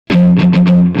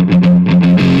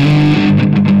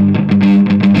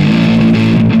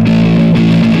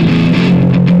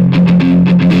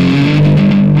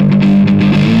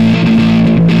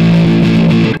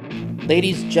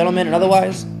gentlemen, and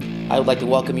otherwise, I would like to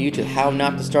welcome you to How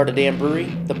Not to Start a Damn Brewery,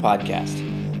 the podcast.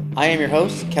 I am your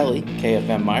host, Kelly,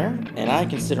 KFM Meyer, and I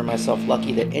consider myself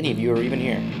lucky that any of you are even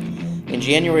here. In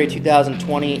January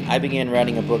 2020, I began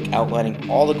writing a book outlining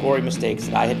all the gory mistakes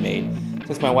that I had made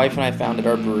since my wife and I founded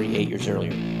our brewery 8 years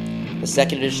earlier. The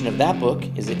second edition of that book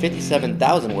is at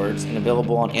 57,000 words and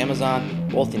available on Amazon,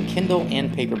 both in Kindle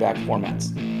and paperback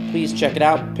formats. Please check it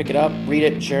out, pick it up, read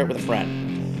it, and share it with a friend.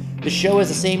 The show has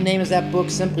the same name as that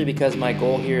book simply because my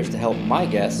goal here is to help my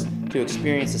guests to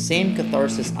experience the same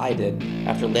catharsis I did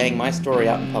after laying my story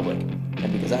out in public,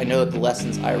 and because I know that the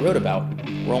lessons I wrote about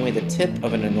were only the tip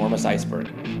of an enormous iceberg.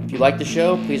 If you like the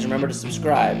show, please remember to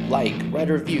subscribe, like,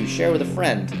 write a review, share with a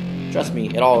friend. Trust me,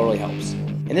 it all really helps.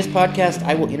 In this podcast,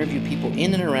 I will interview people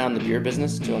in and around the beer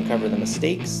business to uncover the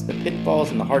mistakes, the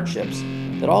pitfalls, and the hardships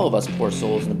that all of us poor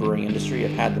souls in the brewing industry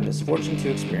have had the misfortune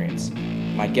to experience.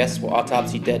 My guests will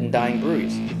autopsy dead and dying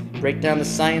breweries, break down the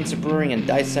science of brewing, and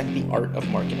dissect the art of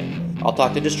marketing. I'll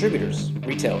talk to distributors,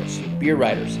 retailers, beer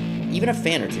writers, even a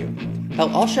fan or two.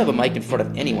 Hell, I'll shove a mic in front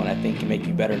of anyone I think can make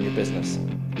you better in your business.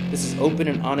 This is open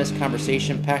and honest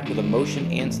conversation packed with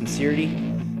emotion and sincerity,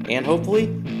 and hopefully,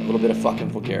 a little bit of fucking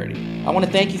vulgarity. I want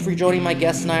to thank you for joining my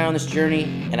guests and I on this journey,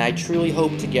 and I truly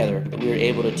hope together that we are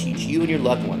able to teach you and your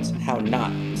loved ones how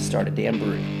not to start a damn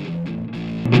brewery.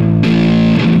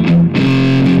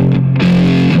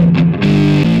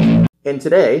 And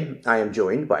today, I am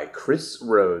joined by Chris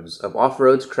Rhodes of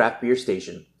Off-Roads Craft Beer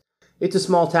Station. It's a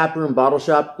small taproom bottle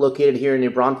shop located here in New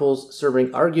Braunfels, serving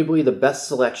arguably the best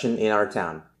selection in our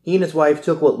town. He and his wife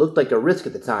took what looked like a risk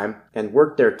at the time and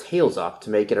worked their tails off to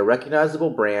make it a recognizable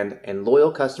brand, and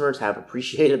loyal customers have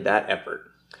appreciated that effort.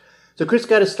 So Chris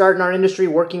got his start in our industry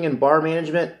working in bar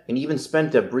management and even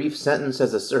spent a brief sentence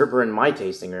as a server in my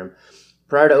tasting room.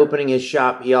 Prior to opening his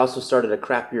shop, he also started a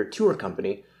craft beer tour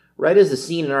company right as the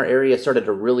scene in our area started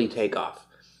to really take off.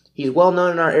 He's well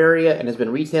known in our area and has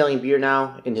been retailing beer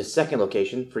now in his second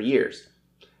location for years.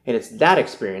 And it's that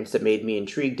experience that made me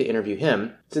intrigued to interview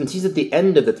him. Since he's at the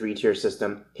end of the three-tier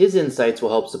system, his insights will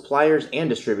help suppliers and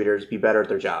distributors be better at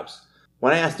their jobs.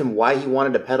 When I asked him why he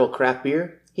wanted to peddle craft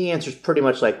beer, he answers pretty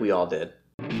much like we all did.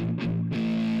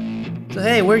 So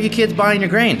hey, where are you kids buying your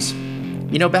grains?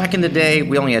 You know, back in the day,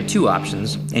 we only had two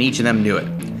options, and each of them knew it.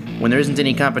 When there isn't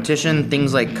any competition,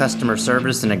 things like customer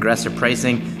service and aggressive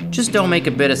pricing just don't make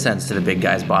a bit of sense to the big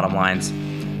guys' bottom lines.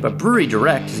 But Brewery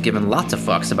Direct has given lots of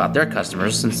fucks about their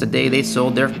customers since the day they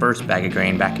sold their first bag of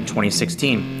grain back in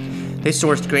 2016. They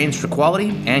sourced grains for quality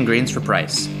and grains for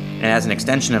price. And as an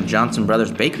extension of Johnson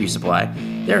Brothers Bakery Supply,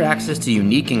 their access to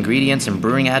unique ingredients and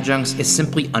brewing adjuncts is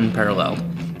simply unparalleled.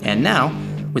 And now,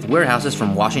 with warehouses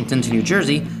from Washington to New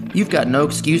Jersey, you've got no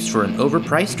excuse for an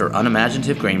overpriced or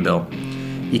unimaginative grain bill.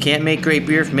 You can't make great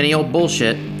beer from any old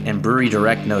bullshit, and Brewery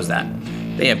Direct knows that.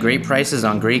 They have great prices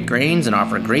on great grains and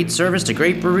offer great service to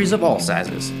great breweries of all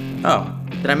sizes. Oh,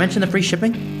 did I mention the free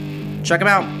shipping? Check them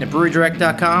out at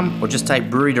brewerydirect.com or just type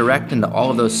Brewery Direct into all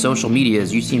of those social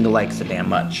medias you seem to like so damn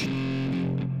much.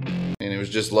 And it was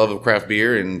just love of craft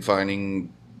beer and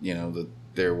finding, that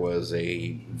there was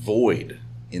a void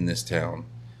in this town,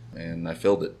 and I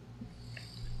filled it.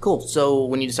 Cool. So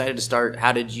when you decided to start,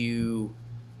 how did you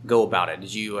go about it?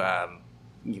 Did you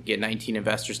get 19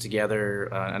 investors together,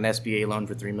 an SBA loan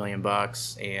for $3 million,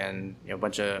 and a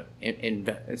bunch of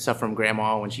stuff from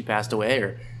Grandma when she passed away,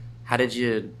 or how'd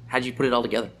you put it all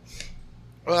together?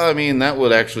 Well, I mean, that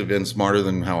would actually have been smarter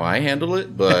than how I handle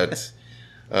it, but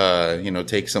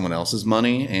take someone else's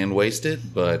money and waste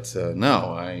it. But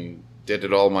no, I did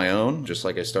it all on my own, just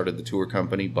like I started the tour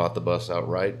company, bought the bus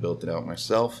outright, built it out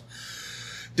myself.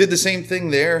 Did the same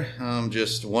thing there,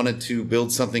 just wanted to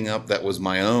build something up that was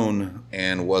my own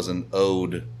and wasn't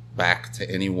owed back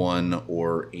to anyone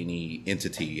or any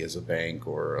entity as a bank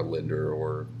or a lender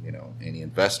or, any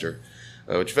investor.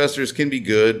 Which investors can be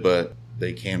good, but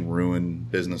they can ruin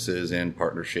businesses and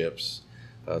partnerships.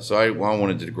 So I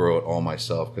wanted to grow it all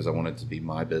myself because I wanted it to be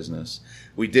my business.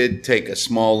 We did take a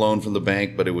small loan from the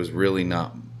bank, but it was really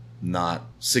not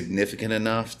significant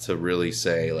enough to really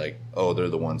say like, oh, they're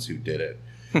the ones who did it.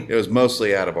 It was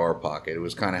mostly out of our pocket. It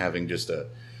was kind of having just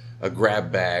a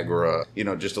grab bag or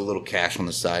just a little cash on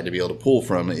the side to be able to pull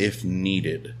from if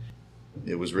needed.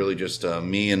 It was really just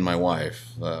me and my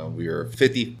wife. We are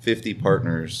 50-50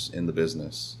 partners in the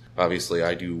business. Obviously,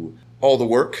 I do all the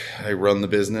work. I run the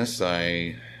business.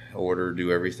 I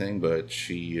do everything, but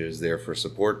she is there for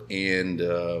support. And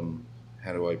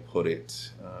how do I put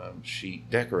it? She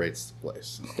decorates the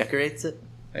place. Decorates it?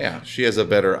 Yeah, she has a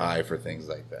better eye for things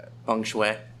like that. Feng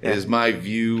shui. It is my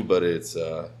view, but it's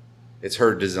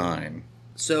her design.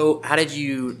 So how did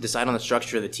you decide on the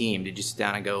structure of the team? Did you sit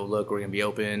down and go, look, we're going to be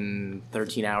open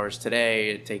 13 hours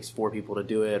today. It takes 4 people to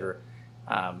do it. Or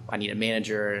I need a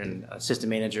manager and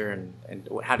assistant manager. And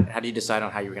how did you decide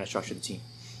on how you were going to structure the team?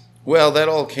 Well, that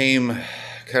all came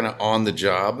kind of on the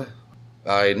job.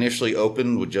 I initially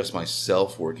opened with just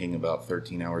myself working about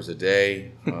 13 hours a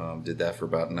day. Did that for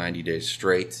about 90 days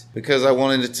straight because I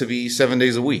wanted it to be 7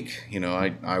 days a week.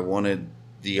 I wanted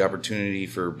the opportunity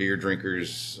for beer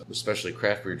drinkers, especially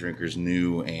craft beer drinkers,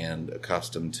 new and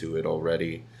accustomed to it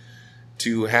already,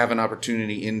 to have an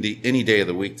opportunity any day of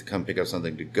the week to come pick up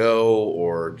something to go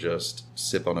or just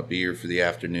sip on a beer for the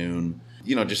afternoon.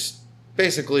 Just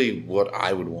basically what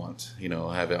I would want,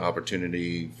 have an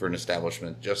opportunity for an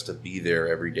establishment just to be there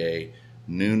every day,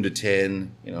 noon to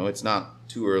 10. It's not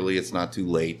too early, it's not too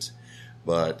late,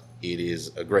 but it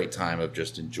is a great time of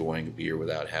just enjoying a beer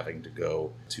without having to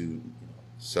go to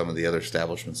some of the other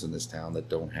establishments in this town that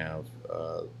don't have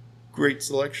great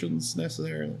selections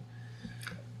necessarily.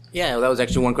 Yeah, well, that was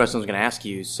actually one question I was going to ask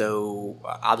you. So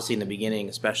obviously in the beginning,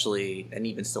 especially, and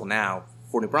even still now,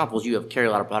 for New Braunfels, you have carry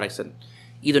a lot of products that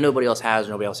either nobody else has, or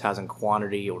nobody else has in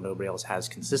quantity, or nobody else has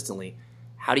consistently.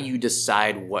 How do you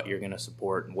decide what you're going to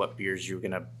support and what beers you're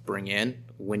going to bring in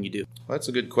when you do? Well, that's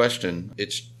a good question.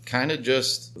 It's kind of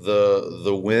just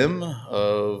the whim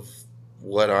of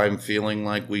what I'm feeling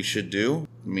like we should do.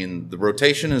 I mean, the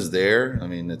rotation is there. I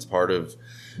mean, it's part of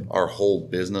our whole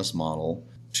business model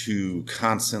to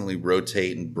constantly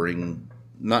rotate and bring,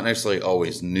 not necessarily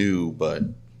always new, but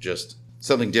just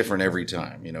something different every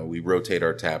time. We rotate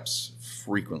our taps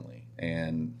frequently,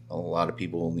 and a lot of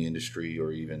people in the industry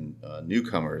or even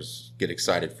newcomers get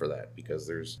excited for that because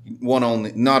there's not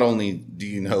only do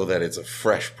you know that it's a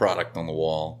fresh product on the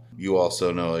wall, you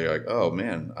also know you're like, oh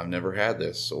man, I've never had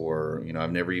this, or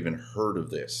I've never even heard of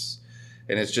this.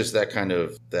 And it's just that kind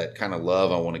of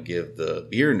love I want to give the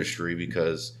beer industry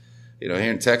because here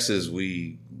in Texas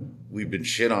we've been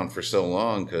shit on for so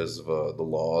long because of the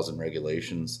laws and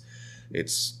regulations.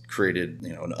 It's created,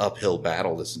 an uphill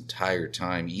battle this entire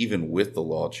time. Even with the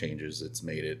law changes, it's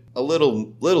made it a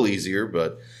little easier,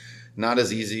 but not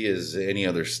as easy as any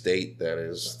other state that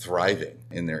is thriving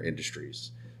in their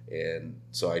industries. And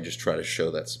so I just try to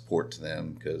show that support to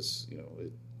them because,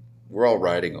 we're all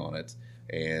riding on it.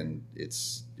 And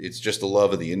it's just a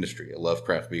love of the industry. I love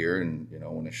craft beer, and, I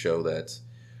want to show that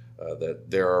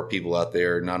there are people out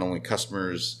there, not only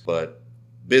customers, but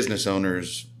business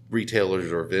owners,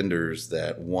 retailers or vendors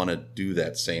that want to do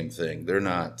that same thing. They're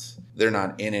not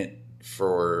in it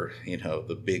for,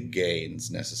 the big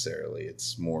gains necessarily.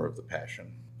 It's more of the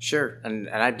passion. Sure. And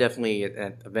I've definitely,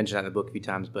 I've mentioned that in the book a few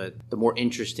times, but the more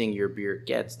interesting your beer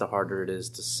gets, the harder it is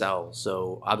to sell.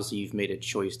 So obviously you've made a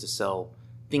choice to sell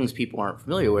things people aren't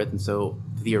familiar with, and so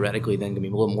theoretically then going to be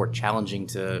a little more challenging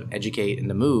to educate and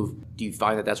to move. Do you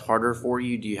find that that's harder for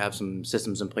you? Do you have some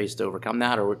systems in place to overcome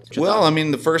that?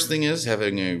 The first thing is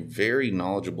having a very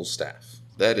knowledgeable staff.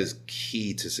 That is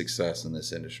key to success in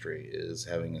this industry, is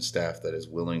having a staff that is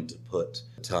willing to put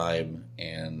time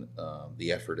and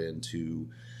the effort in to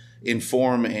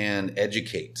inform and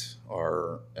educate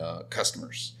our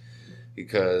customers.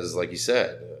 Because like you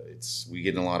said, we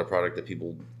get in a lot of product that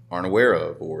people aren't aware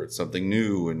of, or it's something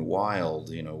new and wild,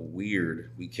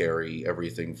 weird. We carry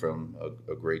everything from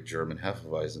a great German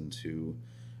Hefeweizen to,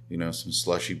 some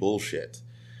slushy bullshit.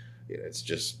 It's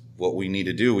just what we need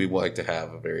to do. We like to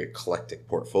have a very eclectic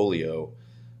portfolio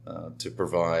to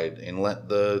provide and let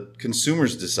the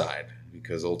consumers decide,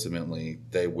 because ultimately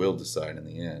they will decide in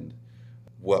the end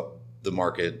what the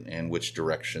market and which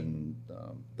direction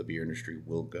the beer industry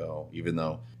will go, even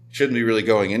though shouldn't be really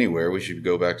going anywhere. We should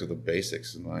go back to the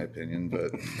basics, in my opinion.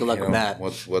 But good luck with that.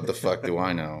 What the fuck do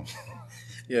I know?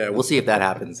 Yeah, we'll see if that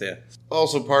happens. Yeah.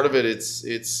 Also, part of it,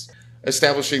 it's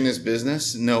establishing this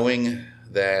business, knowing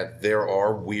that there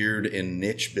are weird and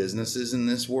niche businesses in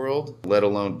this world, let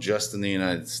alone just in the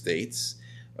United States.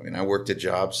 I mean, I worked at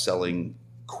jobs selling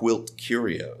quilt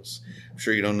curios. I'm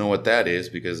sure you don't know what that is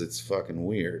because it's fucking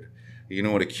weird. You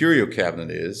know what a curio cabinet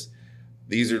is?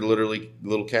 These are literally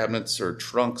little cabinets or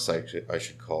trunks, I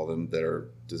should call them, that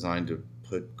are designed to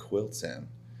put quilts in.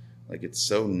 Like, it's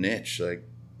so niche. Like,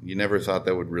 you never thought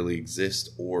that would really exist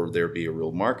or there be a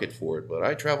real market for it. But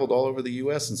I traveled all over the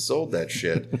U.S. and sold that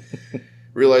shit,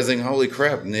 realizing, holy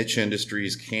crap, niche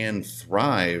industries can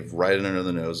thrive right under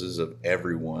the noses of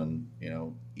everyone,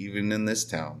 even in this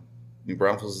town. New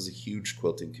Braunfels is a huge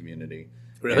quilting community.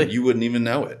 Really? And you wouldn't even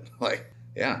know it.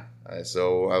 Yeah.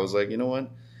 So I was like, you know what?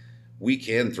 We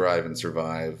can thrive and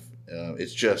survive.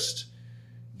 It's just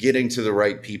getting to the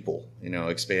right people,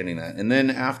 expanding that. And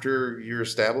then after you're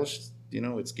established,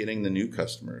 it's getting the new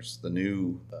customers, the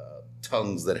new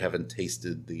tongues that haven't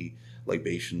tasted the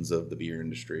libations of the beer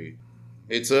industry.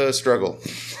 It's a struggle.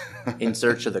 In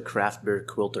search of the craft beer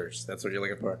quilters. That's what you're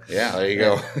looking for. Yeah, there you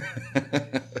go.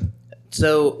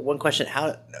 So one question,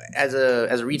 how as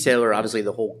a retailer, obviously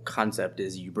the whole concept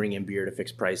is you bring in beer at a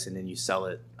fixed price and then you sell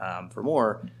it for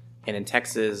more. And in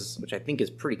Texas, which I think is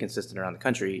pretty consistent around the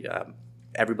country,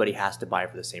 everybody has to buy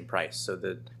for the same price. So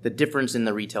the difference in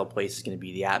the retail place is going to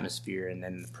be the atmosphere and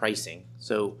then the pricing.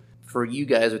 So for you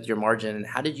guys with your margin,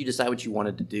 how did you decide what you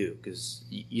wanted to do? Because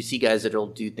you see guys that will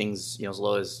do things, as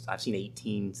low as I've seen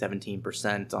 18,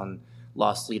 17% on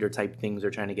loss leader type things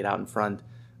they're trying to get out in front.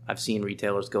 I've seen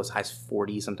retailers go as high as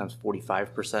 40, sometimes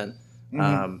 45%.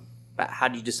 Mm-hmm. How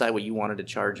did you decide what you wanted to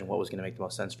charge and what was going to make the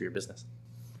most sense for your business?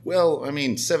 Well,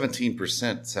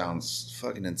 17% sounds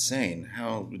fucking insane.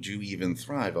 How would you even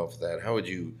thrive off of that? How would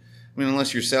you,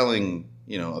 unless you're selling,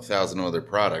 1,000 other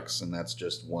products and that's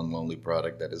just one lonely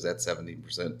product that is at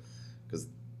 17%, because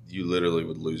you literally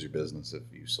would lose your business if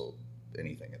you sold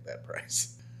anything at that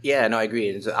price. Yeah, no, I agree.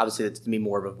 It's obviously, it's to me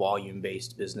more of a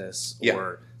volume-based business,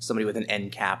 or somebody with an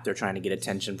end cap. They're trying to get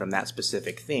attention from that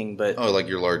specific thing. But like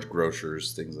your large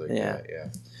grocers, things like that.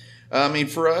 Yeah.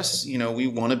 For us, we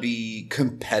want to be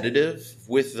competitive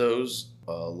with those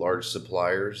large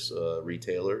suppliers,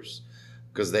 retailers,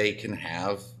 because they can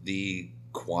have the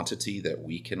quantity that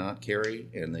we cannot carry,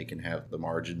 and they can have the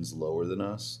margins lower than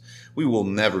us. We will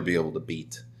never be able to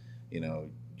beat,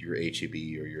 your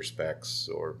H-E-B or your Specs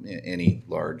or any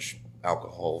large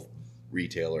alcohol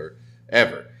retailer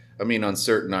ever. On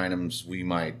certain items we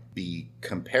might be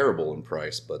comparable in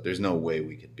price, but there's no way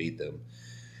we could beat them.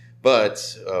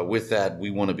 But with that, we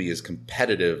want to be as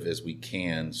competitive as we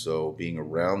can, so being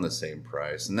around the same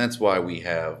price. And that's why we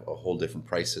have a whole different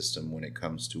price system when it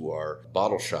comes to our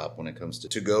bottle shop, when it comes to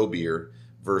to-go beer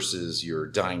versus your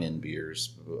dine-in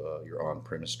beers, your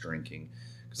on-premise drinking.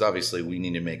 Because obviously we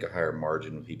need to make a higher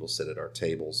margin when people sit at our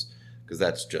tables, because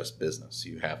that's just business.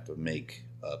 You have to make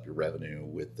up your revenue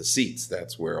with the seats.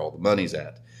 That's where all the money's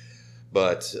at.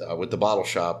 But with the bottle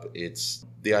shop, it's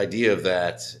the idea of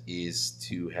that is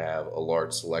to have a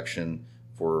large selection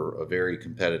for a very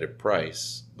competitive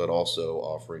price, but also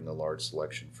offering a large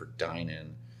selection for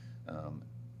dine-in,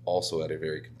 also at a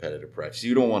very competitive price.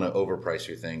 You don't want to overprice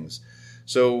your things.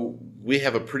 So we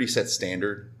have a pretty set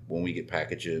standard when we get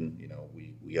packaged in.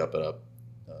 We up it up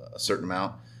a certain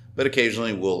amount, but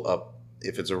occasionally we'll up.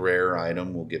 If it's a rare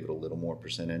item, we'll give it a little more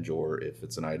percentage, or if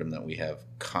it's an item that we have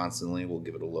constantly, we'll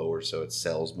give it a lower so it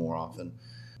sells more often.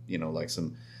 Like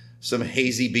some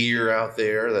hazy beer out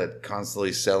there that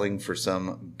constantly selling for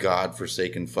some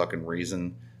godforsaken fucking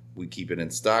reason. We keep it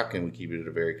in stock and we keep it at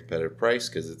a very competitive price,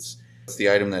 because it's the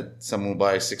item that someone will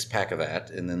buy a 6-pack of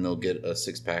that, and then they'll get a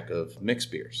 6-pack of mixed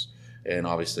beers. And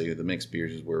obviously the mixed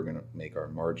beers is where we're going to make our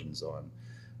margins on.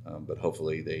 But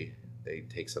hopefully they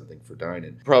take something for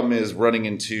dining. Problem is running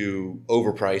into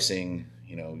overpricing.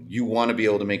 You want to be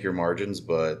able to make your margins,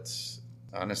 but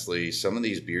honestly, some of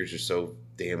these beers are so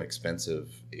damn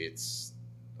expensive. It's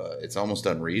almost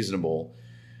unreasonable,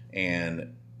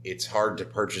 and it's hard to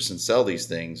purchase and sell these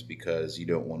things because you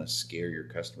don't want to scare your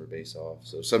customer base off.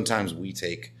 So sometimes we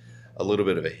take a little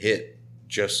bit of a hit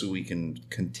just so we can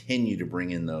continue to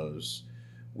bring in those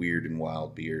weird and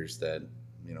wild beers that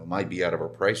might be out of our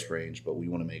price range, but we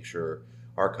want to make sure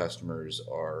our customers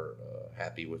are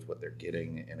happy with what they're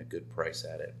getting and a good price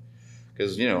at it.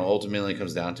 Because, ultimately it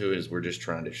comes down to is we're just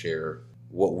trying to share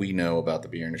what we know about the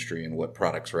beer industry and what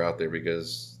products are out there,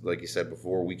 because like you said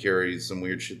before, we carry some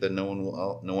weird shit that no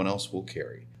one else will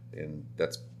carry. And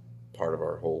that's part of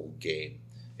our whole game,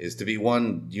 is to be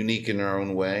unique in our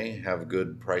own way, have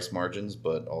good price margins,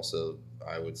 but also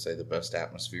I would say the best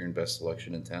atmosphere and best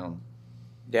selection in town.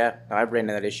 Yeah, I've ran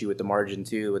into that issue with the margin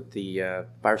too, with the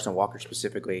Firestone Walker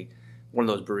specifically. One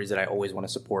of those breweries that I always want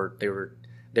to support.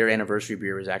 Their anniversary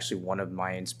beer was actually one of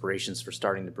my inspirations for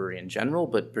starting the brewery in general,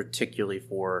 but particularly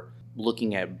for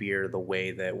looking at beer the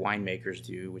way that winemakers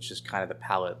do, which is kind of the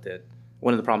palate that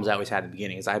one of the problems I always had in the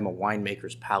beginning is I'm a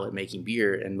winemaker's palate making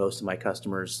beer, and most of my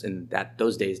customers in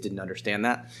those days didn't understand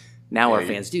that. Now our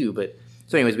fans do, but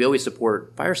so anyways, we always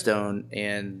support Firestone,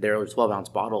 and their 12-ounce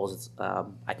bottles,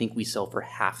 I think we sell for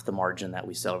half the margin that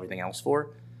we sell everything else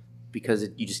for, because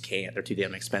you just can't. They're too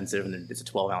damn expensive, and it's a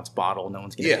 12-ounce bottle. No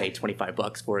one's going to pay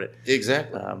 $25 for it.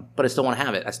 Exactly. But I still want to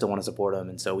have it. I still want to support them,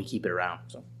 and so we keep it around.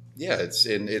 So yeah,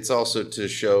 it's also to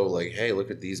show like, hey, look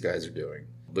what these guys are doing.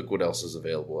 Look what else is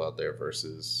available out there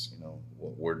versus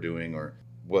what we're doing, or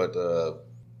what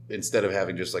instead of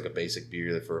having just like a basic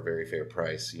beer for a very fair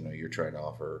price, you're trying to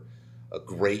offer a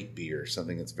great beer,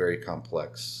 something that's very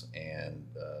complex and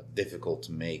difficult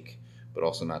to make, but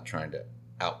also not trying to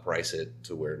outprice it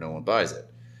to where no one buys it.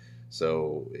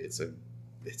 So it's a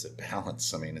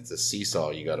balance. I mean, it's a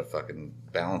seesaw you got to fucking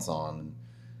balance on,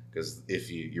 because if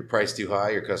you're priced too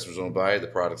high, your customers won't buy it. The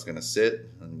product's going to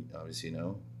sit, and obviously,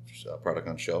 a product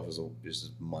on shelf is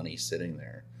just money sitting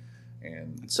there.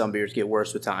 And some beers get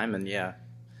worse with time,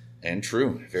 and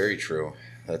true, very true.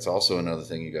 That's also another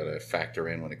thing you got to factor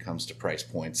in when it comes to price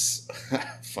points.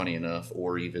 Funny enough,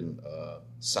 or even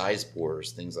size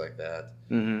pours, things like that.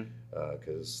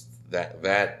 Because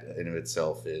that in of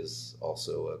itself is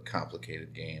also a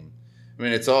complicated game. I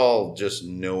mean, it's all just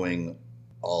knowing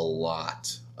a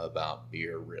lot about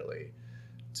beer, really,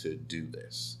 to do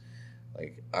this.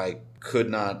 Like, I could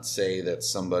not say that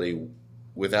somebody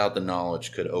without the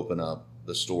knowledge could open up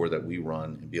the store that we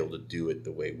run and be able to do it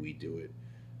the way we do it,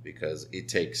 because it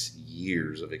takes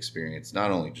years of experience,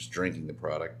 not only just drinking the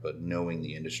product, but knowing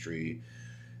the industry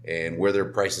and where their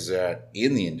prices are at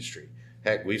in the industry.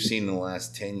 Heck, we've seen in the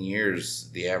last 10 years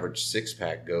the average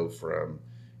 6-pack go from,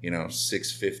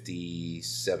 $6.50,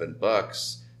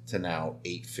 $7 to now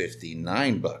 $8.50,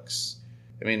 $9.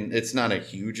 I mean, it's not a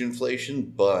huge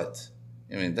inflation, but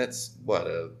I mean, that's what,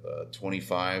 a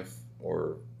 25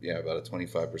 or about a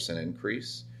 25%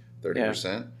 increase,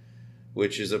 30%,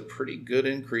 which is a pretty good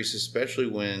increase, especially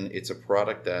when it's a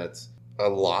product that a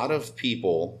lot of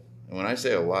people, and when I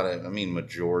say a lot of, I mean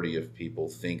majority of people,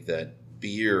 think that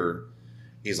beer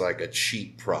is like a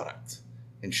cheap product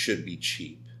and should be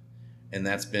cheap. And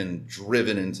that's been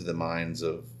driven into the minds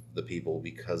of the people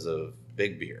because of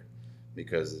big beer,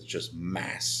 because it's just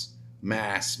mass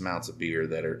amounts of beer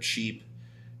that are cheap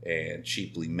and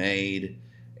cheaply made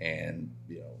and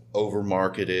over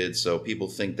marketed. So people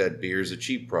think that beer is a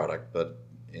cheap product, but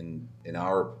in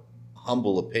our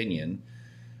humble opinion,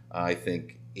 I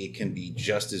think it can be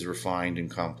just as refined and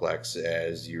complex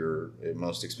as your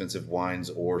most expensive wines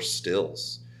or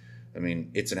stills. I mean,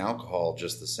 it's an alcohol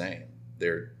just the same.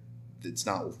 It's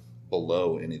not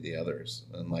below any of the others.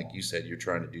 And like you said, you're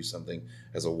trying to do something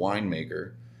as a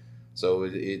winemaker, so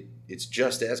it's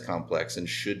just as complex and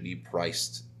should be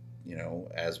priced,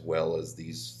 as well as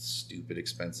these stupid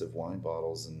expensive wine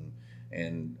bottles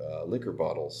and liquor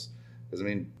bottles. Because I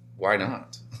mean, why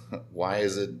not? Why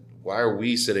are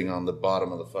we sitting on the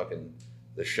bottom of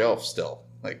the shelf still?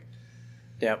 Like,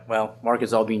 yeah, well,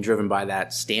 market's all being driven by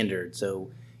that standard.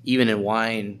 So even in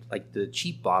wine, like the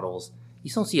cheap bottles, you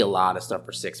still see a lot of stuff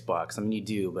for $6. I mean, you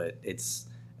do, but it's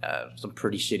some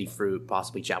pretty shitty fruit,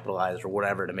 possibly capitalized or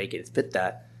whatever to make it fit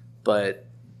that. But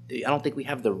I don't think we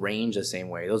have the range the same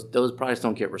way. Those products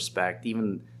don't get respect.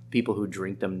 Even people who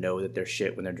drink them know that they're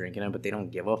shit when they're drinking them, but they don't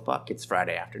give a fuck. It's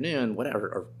Friday afternoon,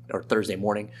 whatever, or Thursday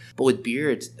morning. But with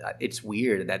beer, it's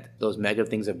weird that those mega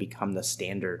things have become the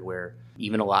standard, where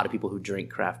even a lot of people who drink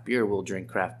craft beer will drink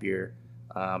craft beer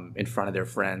in front of their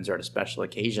friends or at a special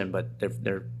occasion, but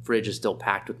their fridge is still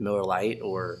packed with Miller Lite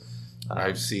or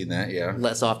I've seen that, yeah.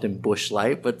 Less often Busch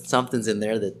Light, but something's in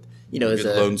there that is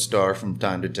a Lone Star from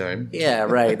time to time. Yeah,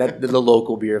 right. The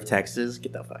local beer of Texas.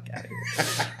 Get the fuck out of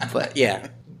here. But yeah,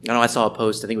 I saw a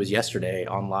post, I think it was yesterday,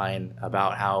 online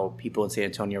about how people in San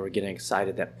Antonio were getting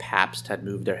excited that Pabst had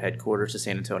moved their headquarters to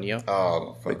San Antonio.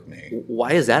 Oh, fuck me.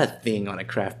 Why is that a thing on a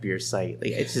craft beer site?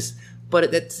 Like, it's just,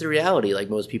 but that's the reality. Like,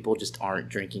 most people just aren't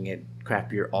drinking craft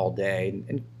beer all day.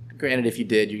 And granted, if you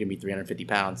did, you're going to be 350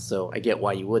 pounds. So I get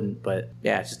why you wouldn't. But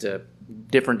yeah, it's just a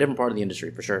different part of the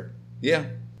industry for sure. Yeah.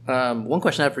 One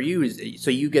question I have for you is,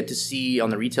 so you get to see on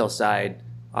the retail side,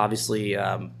 obviously,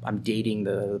 I'm dating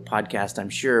the podcast, I'm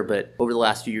sure, but over the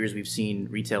last few years, we've seen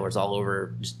retailers all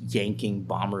over just yanking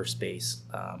bomber space.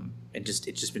 And it's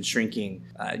just been shrinking.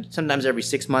 Sometimes every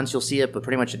 6 months you'll see it, but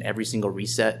pretty much in every single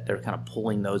reset, they're kind of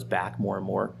pulling those back more and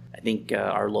more. I think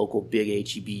our local big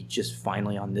H-E-B just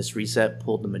finally on this reset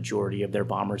pulled the majority of their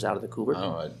bombers out of the cooler.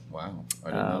 Oh, wow. I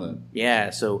didn't know that. Yeah,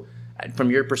 so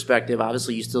from your perspective,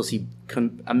 obviously you still see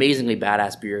amazingly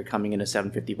badass beer coming in a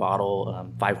 750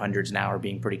 bottle. 500s now are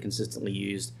being pretty consistently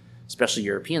used, especially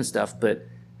European stuff. But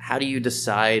how do you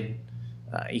decide?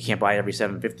 You can't buy it every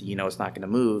 750. It's not going to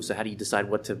move. So how do you decide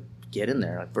what to get in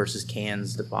there versus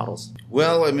cans to bottles?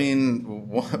 Well, I mean,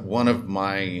 one of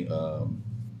my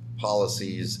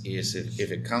policies is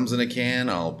if it comes in a can,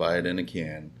 I'll buy it in a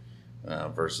can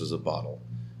versus a bottle.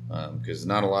 Because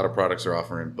not a lot of products are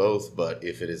offering both, but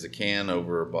if it is a can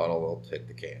over a bottle, I'll take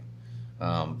the can.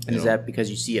 And is that because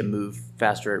you see it move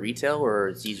faster at retail, or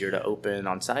it's easier to open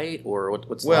on site, or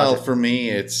what's the well, logic? For me,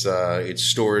 it's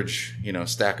storage,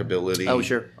 stackability. Oh,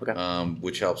 sure, okay.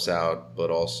 Which helps out,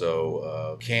 but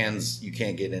also cans, you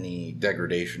can't get any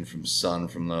degradation from sun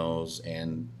from those.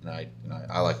 And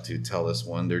I like to tell this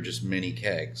one, they're just mini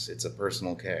kegs. It's a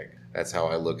personal keg. That's how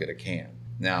I look at a can.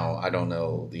 Now, I don't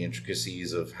know the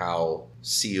intricacies of how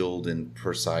sealed and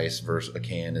precise versus a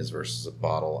can is versus a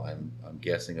bottle. I'm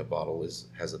guessing a bottle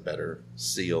has a better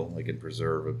seal. It can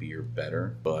preserve a beer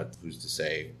better, but who's to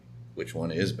say which one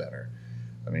is better?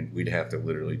 I mean, we'd have to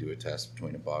literally do a test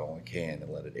between a bottle and a can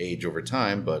and let it age over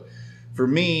time. But for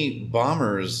me,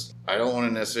 Bombers, I don't want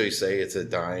to necessarily say it's a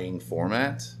dying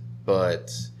format,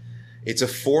 but it's a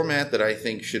format that I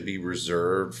think should be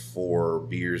reserved for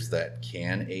beers that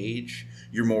can age.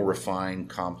 Your more refined,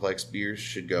 complex beers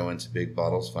should go into big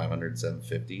bottles, 500,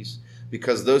 750s,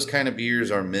 because those kind of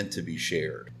beers are meant to be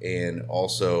shared. And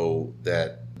also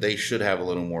that they should have a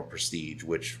little more prestige,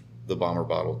 which the Bomber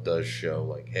bottle does show.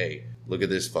 Like, hey, look at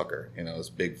this fucker. This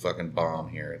big fucking bomb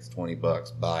here. It's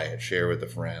 $20. Buy it. Share with a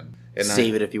friend. And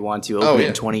Save it if you want to. Open it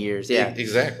in 20 years. Yeah,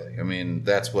 exactly. I mean,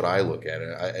 that's what I look at.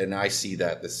 And I see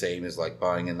that the same as like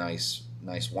buying a nice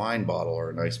wine bottle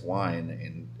or a nice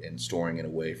wine and storing it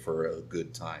away for a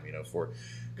good time,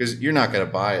 because you're not going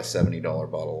to buy a $70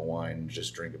 bottle of wine and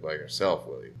just drink it by yourself,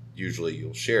 will you? Usually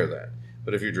you'll share that.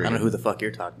 But if you're drinking... I don't know who the fuck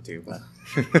you're talking to, but...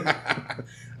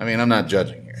 I mean, I'm not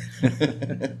judging here.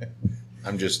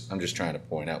 I'm just trying to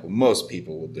point out what most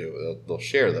people will do. They'll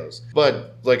share those.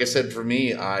 But like I said, for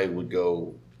me, I would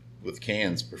go with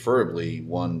cans, preferably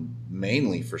one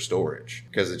mainly for storage,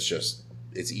 because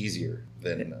it's easier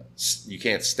than you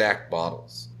can't stack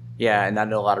bottles. Yeah, and I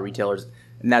know a lot of retailers,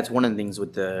 and that's one of the things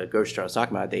with the grocery store I was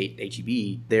talking about, the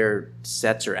HEB, their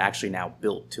sets are actually now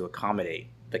built to accommodate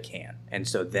the can. And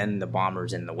so then the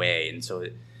Bomber's in the way. And so,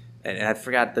 and I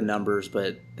forgot the numbers,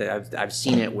 but I've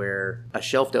seen it where a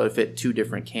shelf that would fit 2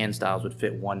 different can styles would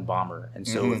fit one Bomber. And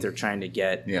so if they're trying to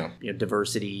get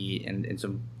diversity and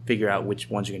some figure out which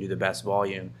ones are going to do the best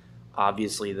volume,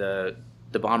 obviously the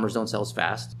Bombers don't sell as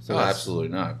fast. So absolutely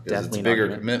not. Because it's a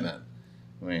bigger commitment.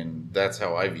 I mean, that's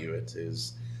how I view it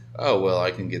is, I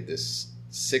can get this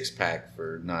 6-pack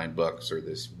for $9 or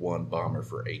this one Bomber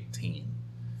for $18.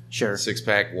 Sure.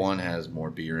 6-pack, 1 has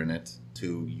more beer in it.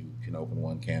 2, you can open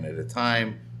 1 can at a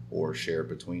time or share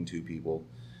between 2 people.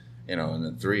 And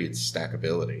then 3, it's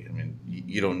stackability. I mean,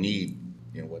 you don't need,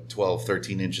 12,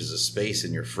 13 inches of space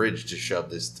in your fridge to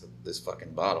shove this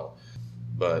fucking bottle.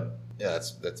 But yeah,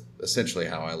 that's essentially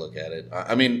how I look at it.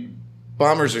 I mean,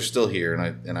 Bombers are still here,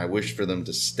 and I wish for them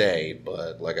to stay.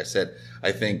 But like I said,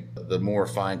 I think the more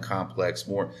fine, complex,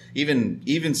 more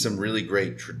even some really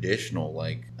great traditional,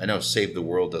 like I know Save the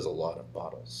World does a lot of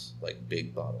bottles, like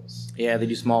big bottles. Yeah, they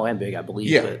do small and big, I believe.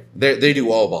 Yeah, they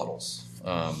do all bottles,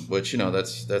 which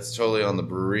that's totally on the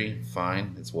brewery.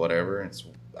 Fine, it's whatever.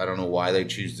 I don't know why they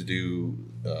choose to do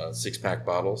 6-pack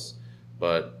bottles,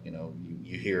 but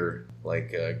you hear.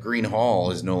 Like Green Hall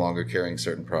is no longer carrying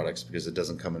certain products because it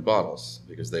doesn't come in bottles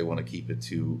because they want to keep it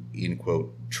to, in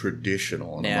quote,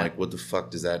 traditional. And I'm like, what the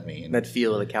fuck does that mean? That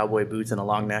feel of the cowboy boots and a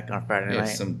long neck on Friday night.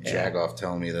 Some jagoff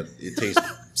telling me that it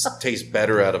tastes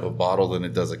better out of a bottle than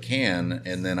it does a can.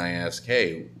 And then I ask,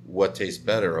 hey, what tastes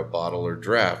better, a bottle or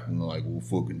draft? And they're like, well,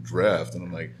 fucking draft. And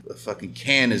I'm like, the fucking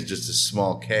can is just a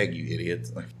small keg, you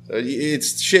idiot. Like,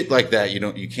 it's shit like that.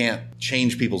 You can't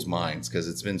change people's minds because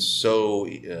it's been so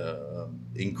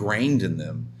ingrained in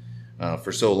them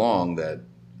for so long that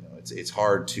it's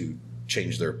hard to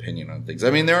change their opinion on things.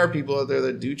 I mean, there are people out there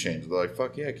that do change. They're like,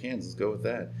 fuck yeah, cans, let's go with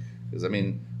that. Because I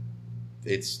mean,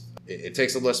 it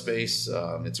takes up less space.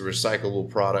 It's a recyclable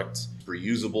product,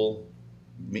 reusable.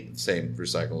 Same,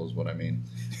 recycle is what I mean.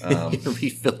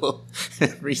 Refill,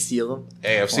 reseal them.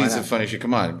 Hey, I've seen some funny shit.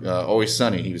 Come on, Always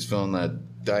Sunny. He was filling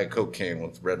that Diet Coke can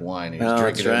with red wine. He was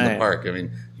drinking it in the park. I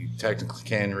mean, you technically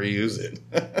can reuse it.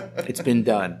 It's been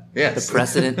done. Yes. The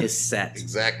precedent is set.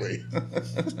 Exactly.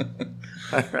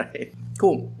 All right.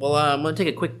 Cool. Well, I'm going to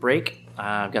take a quick break.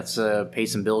 I've got to pay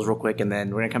some bills real quick, and then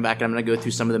we're going to come back and I'm going to go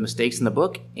through some of the mistakes in the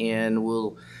book, and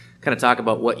we'll kind of talk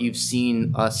about what you've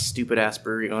seen us stupid-ass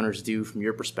brewery owners do from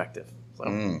your perspective. So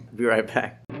I'll be right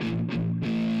back.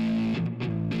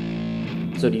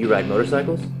 So do you ride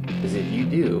motorcycles? Because if you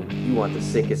do, you want the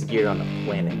sickest gear on the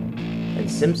planet. And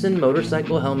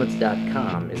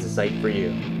SimpsonMotorcycleHelmets.com is the site for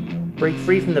you. Break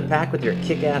free from the pack with your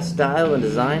kick-ass style and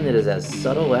design that is as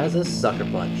subtle as a sucker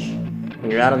punch. When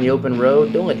you're out on the open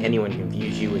road, don't let anyone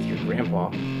confuse you with your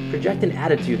grandpa. Project an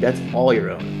attitude that's all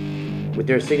your own. With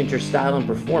their signature style and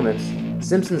performance,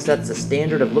 Simpson sets the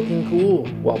standard of looking cool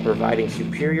while providing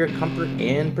superior comfort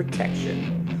and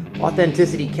protection.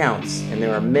 Authenticity counts, and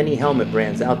there are many helmet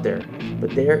brands out there,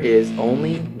 but there is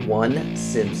only one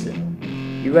Simpson.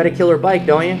 You got a killer bike,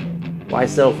 don't you? Why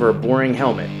settle for a boring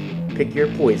helmet? Pick your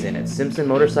poison at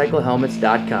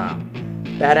SimpsonMotorcycleHelmets.com.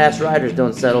 Badass riders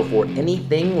don't settle for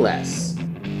anything less.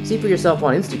 See for yourself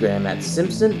on Instagram at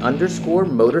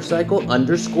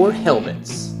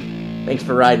Simpson_motorcycle_helmets. Thanks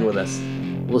for riding with us.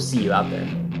 We'll see you out there.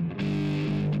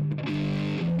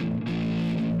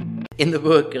 In the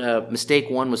book, mistake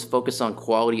one was focus on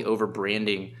quality over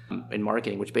branding in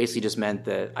marketing, which basically just meant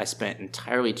that I spent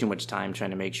entirely too much time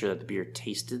trying to make sure that the beer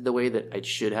tasted the way that it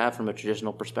should have from a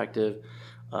traditional perspective,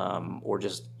 or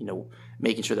just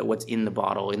making sure that what's in the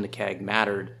bottle, in the keg,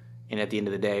 mattered. And at the end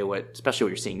of the day, especially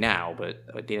what you're seeing now, but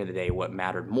at the end of the day, what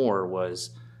mattered more was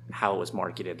how it was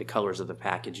marketed, the colors of the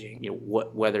packaging,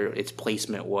 whether its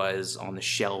placement was on the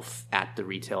shelf at the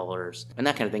retailers, and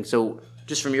that kind of thing. So,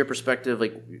 just from your perspective,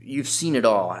 like you've seen it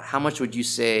all. How much would you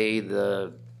say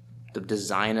the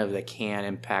design of the can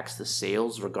impacts the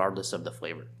sales, regardless of the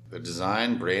flavor? The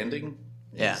design, branding,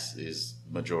 is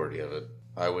majority of it.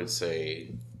 I would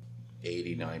say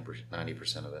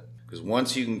 90% of it. Because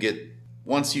once you can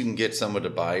get someone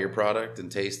to buy your product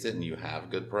and taste it, and you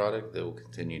have good product, they will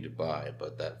continue to buy.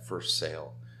 But that first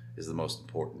sale is the most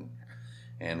important,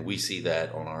 and we see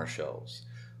that on our shelves.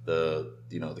 The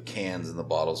cans and the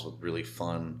bottles with really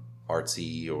fun,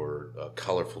 artsy or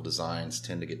colorful designs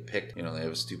tend to get picked. They have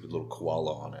a stupid little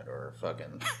koala on it, or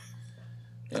fucking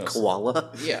a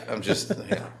koala. Yeah, I'm just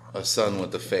a sun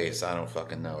with the face. I don't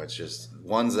fucking know. It's just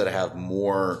ones that have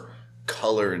more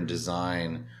color and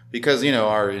design. Because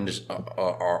our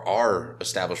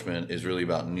establishment is really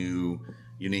about new,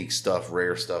 unique stuff,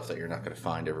 rare stuff that you're not going to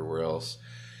find everywhere else.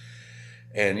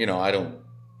 And I don't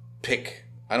pick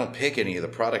any of the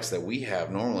products that we have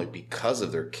normally because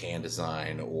of their can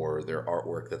design or their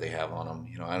artwork that they have on them.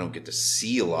 I don't get to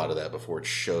see a lot of that before it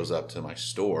shows up to my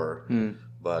store.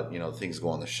 But things go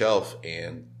on the shelf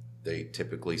and they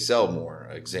typically sell more.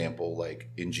 Example, like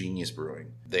Ingenious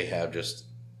Brewing, they have just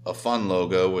a fun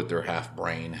logo with their half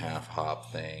brain, half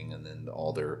hop thing, and then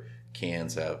all their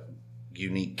cans have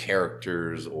unique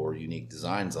characters or unique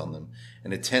designs on them,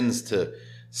 and it tends to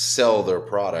sell their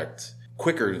product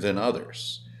quicker than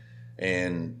others.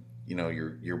 And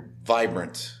your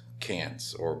vibrant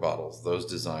cans or bottles, those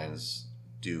designs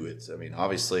do it. I mean,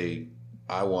 obviously,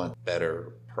 I want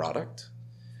better product,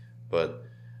 but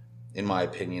in my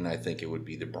opinion, I think it would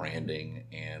be the branding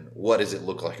and what does it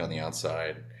look like on the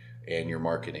outside. And your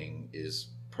marketing is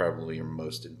probably your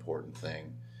most important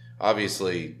thing.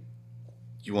 Obviously,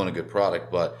 you want a good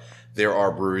product, but there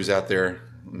are breweries out there,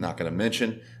 I'm not going to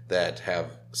mention, that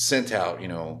have sent out,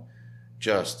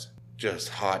 just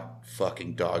hot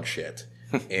fucking dog shit.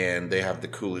 And they have the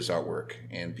coolest artwork,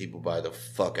 and people buy the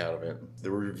fuck out of it.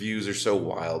 The reviews are so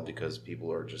wild because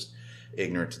people are just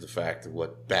ignorant to the fact of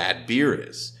what bad beer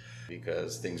is.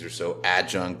 Because things are so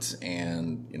adjunct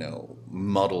and,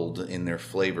 muddled in their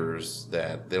flavors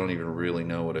that they don't even really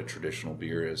know what a traditional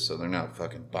beer is. So they're not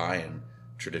fucking buying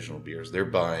traditional beers. They're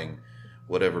buying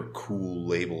whatever cool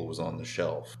label was on the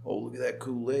shelf. Oh, look at that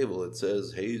cool label. It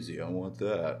says hazy. I want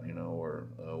that, or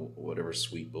whatever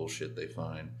sweet bullshit they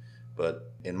find.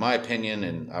 But in my opinion,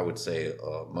 and I would say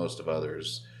most of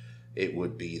others, it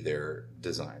would be their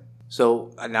design.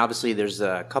 So, and obviously there's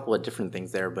a couple of different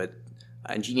things there, but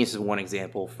Ingenious is one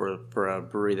example for a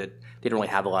brewery that they don't really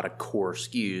have a lot of core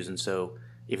SKUs, and so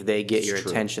if they get your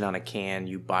attention on a can,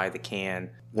 you buy the can.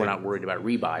 We're not worried about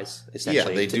rebuys,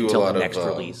 essentially. Yeah, they do a lot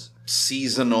of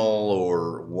seasonal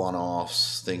or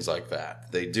one-offs, things like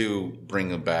that. They do bring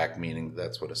them back, meaning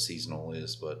that's what a seasonal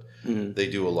is, but they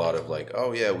do a lot of like,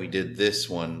 oh yeah, we did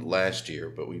this one last year,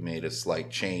 but we made a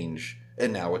slight change,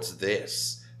 and now it's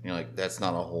this. You're like, that's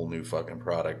not a whole new fucking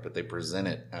product, but they present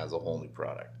it as a whole new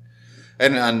product.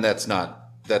 And that's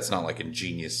not like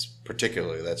Ingenious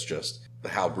particularly. That's just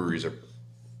how breweries are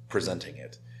presenting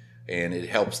it, and it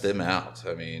helps them out.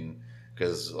 I mean,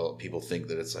 because people think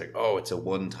that it's like, oh, it's a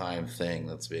one-time thing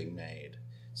that's being made,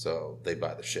 so they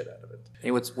buy the shit out of it.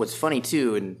 And what's funny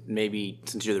too, and maybe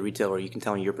since you're the retailer, you can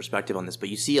tell me your perspective on this. But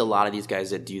you see a lot of these guys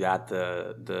that do that,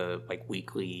 the like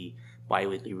weekly,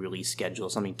 bi-weekly release schedule,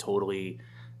 something totally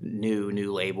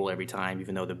new label every time,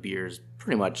 even though the beer is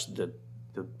pretty much the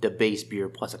base beer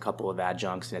plus a couple of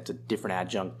adjuncts, and it's a different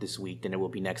adjunct this week than it will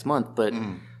be next month. But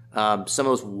some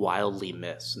of those wildly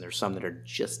miss, and there's some that are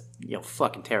just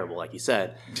fucking terrible, like you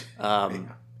said.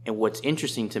 And what's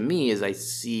interesting to me is I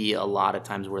see a lot of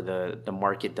times where the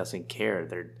market doesn't care.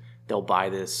 They'll buy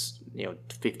this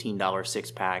 $15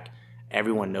 6-pack.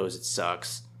 Everyone knows it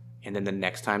sucks, and then the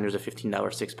next time there's a $15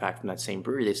 6-pack from that same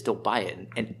brewery, they still buy it.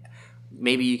 And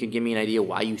maybe you can give me an idea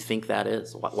why you think that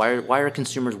is. Why are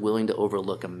consumers willing to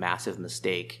overlook a massive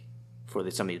mistake for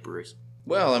some of these breweries?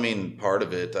 Well, I mean, part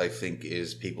of it, I think,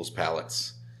 is people's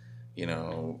palates.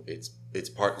 It's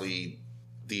partly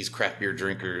these craft beer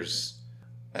drinkers,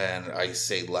 and I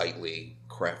say lightly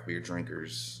craft beer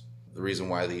drinkers, the reason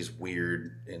why these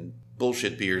weird and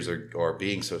bullshit beers are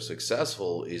being so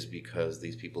successful is because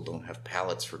these people don't have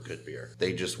palates for good beer.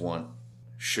 They just want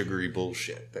sugary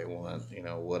bullshit. They want,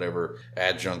 whatever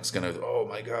adjunct's gonna, oh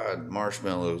my god,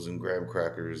 marshmallows and graham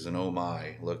crackers and oh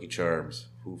my, Lucky Charms.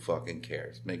 Who fucking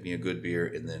cares? Make me a good beer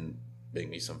and then make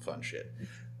me some fun shit.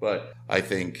 But I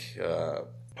think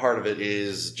part of it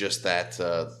is just that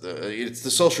it's the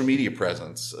social media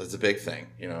presence. It's a big thing.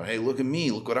 Hey, look at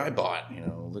me. Look what I bought.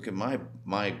 Look at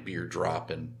my beer drop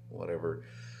and whatever.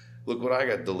 Look what I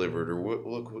got delivered, or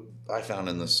look what I found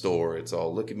in the store. It's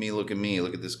all, look at me, look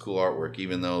at this cool artwork,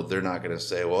 even though they're not going to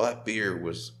say, well, that beer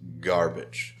was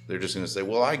garbage. They're just going to say,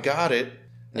 well, I got it.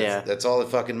 That's all that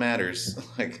fucking matters.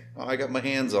 Like, oh, I got my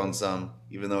hands on some,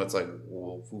 even though it's like,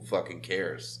 well, who fucking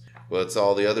cares? Well, it's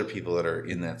all the other people that are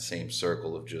in that same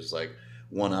circle of just like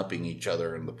one-upping each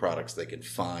other and the products they can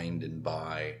find and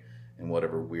buy. And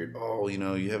whatever weird,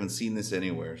 you haven't seen this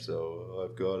anywhere, so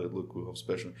I've got it. Look how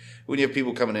special. When you have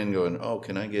people coming in going, oh,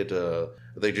 can I get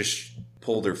they just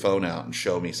pull their phone out and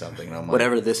show me something. And I'm like,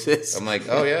 whatever this is. I'm like,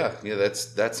 oh, yeah,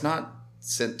 that's not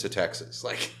sent to Texas.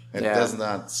 Like, it does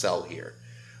not sell here.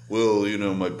 Well,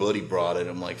 my buddy brought it.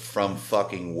 I'm like, from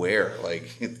fucking where? Like,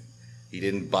 he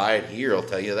didn't buy it here, I'll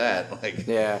tell you that. Like,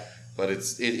 yeah. But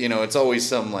it's always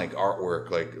some like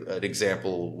artwork. Like an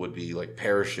example would be like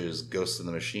Parrish's Ghost in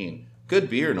the Machine. Good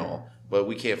beer and all, but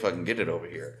we can't fucking get it over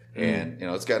here. And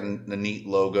it's got a neat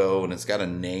logo and it's got a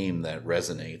name that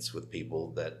resonates with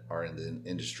people that are in the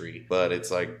industry. But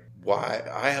it's like, why?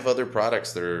 I have other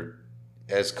products that are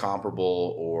as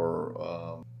comparable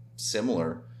or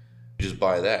similar. You just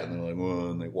buy that and they're like,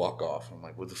 well, and they walk off. I'm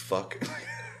like, what the fuck?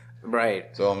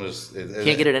 Right. So I'm just can't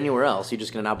get it anywhere else. You're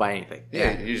just gonna not buy anything. Yeah,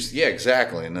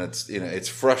 exactly, and that's it's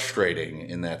frustrating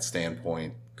in that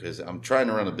standpoint because I'm trying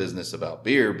to run a business about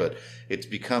beer, but it's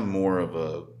become more of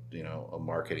a a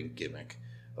marketing gimmick.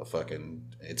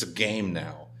 It's a game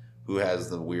now. Who has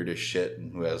the weirdest shit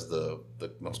and who has the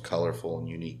most colorful and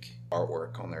unique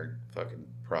artwork on their fucking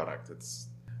product?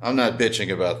 I'm not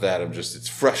bitching about that. It's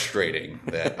frustrating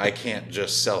that I can't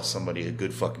just sell somebody a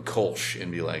good fucking Kolsch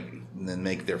and be like, and then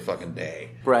make their fucking day.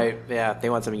 Right, yeah.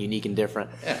 They want something unique and different.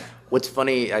 Yeah. What's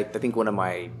funny, I think one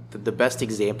of the best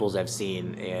examples I've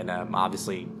seen, and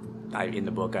obviously in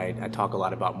the book I talk a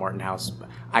lot about Martin House.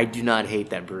 I do not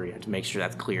hate that brewery, to make sure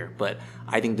that's clear, but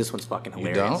I think this one's fucking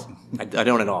hilarious. You don't? I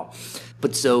don't at all.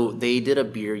 But so they did a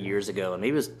beer years ago, and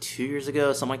maybe it was 2 years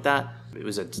ago, something like that. It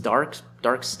was a dark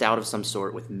stout of some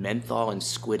sort with menthol and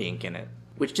squid ink in it,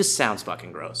 which just sounds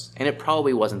fucking gross. And it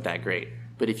probably wasn't that great.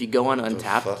 But if you go on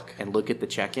Untappd and look at the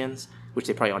check-ins, which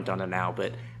they probably aren't done now,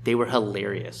 but they were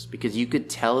hilarious because you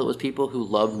could tell it was people who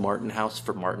loved Martin House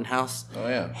for Martin House. Oh,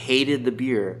 yeah. Hated the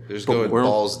beer, There's but going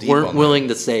balls deep weren't on willing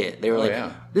that. to say it. They were like,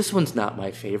 yeah. This one's not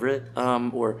my favorite.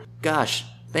 Or, gosh,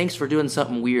 thanks for doing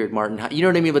something weird, Martin House. You know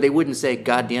what I mean? But they wouldn't say,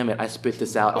 God damn it, I spit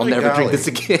this out. I'll never drink this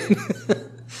again.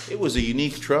 It was a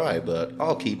unique try, but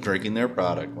I'll keep drinking their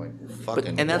product. Like,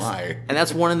 fucking why? And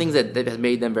that's one of the things that has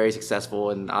made them very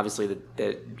successful. And obviously,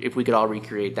 that if we could all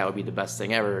recreate, that would be the best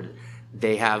thing ever.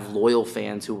 They have loyal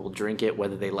fans who will drink it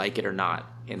whether they like it or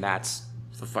not. And that's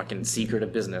the fucking secret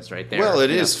of business right there. Well,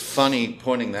 it is funny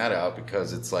pointing that out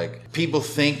because it's like people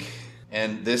think,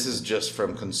 and this is just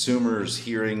from consumers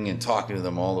hearing and talking to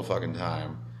them all the fucking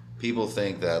time, people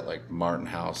think that like Martin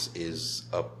House is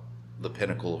the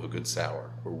pinnacle of a good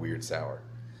sour or weird sour.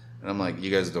 And I'm like, you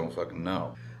guys don't fucking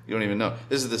know. You don't even know.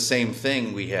 This is the same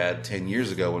thing we had 10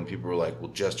 years ago when people were like,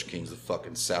 well, Jester King's the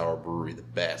fucking sour brewery, the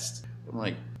best. I'm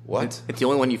like, what? It's the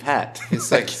only one you've had.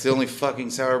 It's like it's the only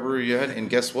fucking sour brewery you had. And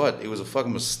guess what? It was a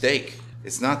fucking mistake.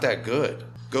 It's not that good.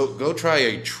 Go try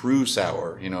a true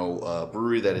sour, a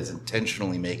brewery that is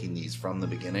intentionally making these from the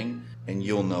beginning, and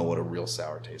you'll know what a real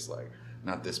sour tastes like.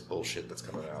 Not this bullshit that's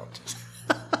coming out.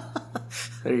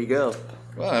 There you go.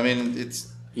 Well, I mean,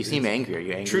 You seem angry. Are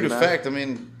you angry? True to fact. I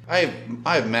mean, I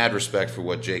have mad respect for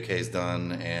what JK's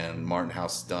done and Martin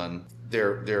House has done.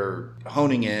 They're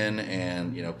honing in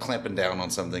and clamping down on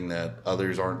something that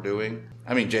others aren't doing.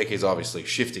 I mean, JK's obviously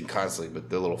shifting constantly, but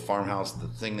the little farmhouse, the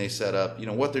thing they set up,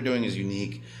 what they're doing is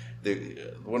unique.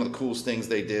 One of the coolest things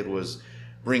they did was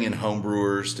bring in home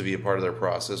brewers to be a part of their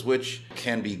process, which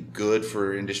can be good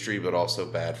for industry, but also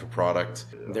bad for product.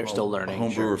 They're still learning. A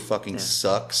home brewer fucking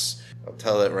sucks. I'll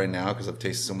tell that right now because I've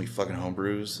tasted so many fucking home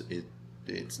brews.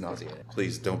 It's nauseating.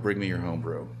 Please don't bring me your home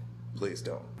brew. Please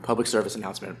don't. Public service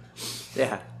announcement.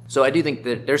 Yeah. So I do think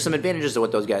that there's some advantages to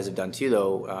what those guys have done too,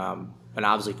 though. And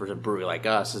obviously for a brewery like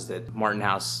us, is that Martin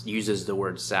House uses the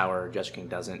word sour. Jester King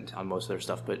doesn't on most of their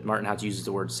stuff, but Martin House uses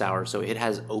the word sour, so it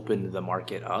has opened the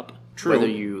market up. True. Whether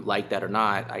you like that or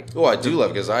not. I do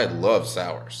love it because I love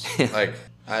sours. Like,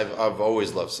 I've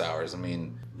always loved sours. I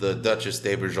mean, the Duchess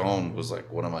de Bourgogne was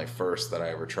like one of my first that I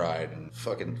ever tried. And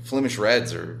fucking Flemish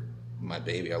Reds are my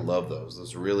baby. I love those.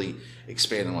 Those really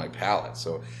expanded my palate.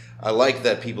 So I like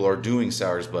that people are doing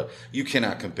sours, but you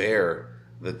cannot compare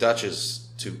the Duchess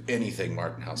to anything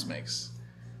Martin House makes.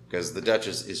 Because the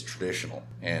Duchess is traditional,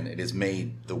 and it is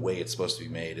made the way it's supposed to be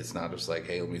made. It's not just like,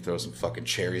 hey, let me throw some fucking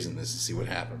cherries in this and see what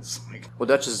happens. Like, well,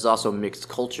 Duchess is also mixed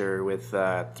culture with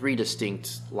 3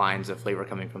 distinct lines of flavor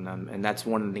coming from them, and that's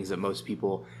one of the things that most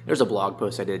people... There's a blog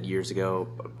post I did years ago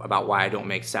about why I don't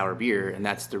make sour beer, and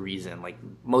that's the reason. Like,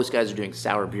 most guys are doing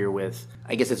sour beer with...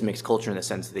 I guess it's mixed culture in the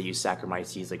sense that they use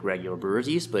Saccharomyces yeast like regular brewer's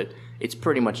yeast, but it's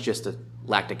pretty much just a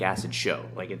lactic acid show.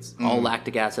 Like, it's all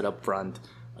lactic acid up front,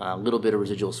 a little bit of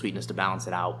residual sweetness to balance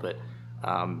it out, but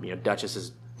Duchess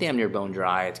is damn near bone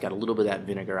dry. It's got a little bit of that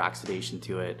vinegar oxidation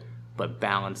to it, but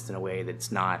balanced in a way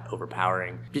that's not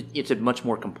overpowering. It's a much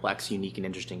more complex, unique, and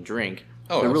interesting drink.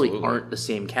 Oh, they really absolutely. aren't the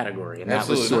same category, and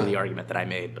Absolutely that was sort not. of the argument that I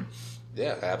made. But.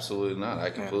 Yeah, absolutely not. I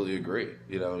completely agree.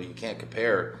 You know, you can't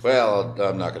compare. Well,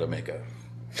 I'm not going to make an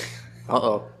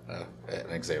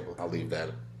example. I'll leave that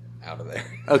out of there.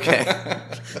 Okay.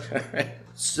 All right.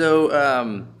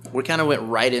 So we kind of went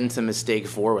right into mistake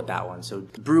 4 with that one. So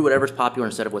brew whatever's popular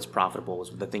instead of what's profitable was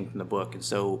the thing from the book. And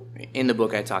so in the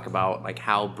book I talk about like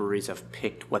how breweries have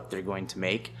picked what they're going to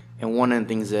make. And one of the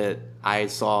things that I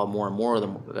saw more and more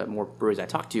the more breweries I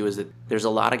talked to is that there's a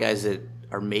lot of guys that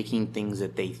are making things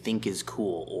that they think is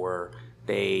cool, or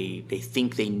they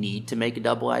think they need to make a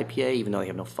double IPA even though they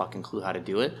have no fucking clue how to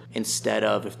do it, instead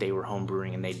of if they were home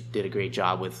brewing and they did a great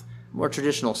job with more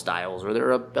traditional styles, or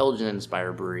they're a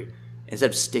Belgian-inspired brewery. Instead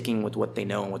of sticking with what they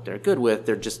know and what they're good with,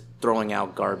 they're just throwing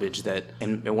out garbage that...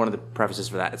 And one of the prefaces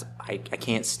for that is I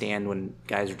can't stand when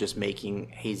guys are just making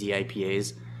hazy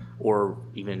IPAs or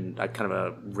even a kind of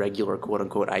a regular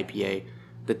quote-unquote IPA.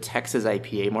 The Texas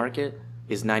IPA market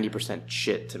is 90%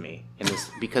 shit to me in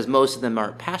this because most of them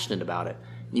aren't passionate about it.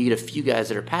 You get a few guys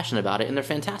that are passionate about it, and they're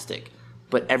fantastic.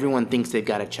 But everyone thinks they've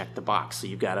got to check the box. So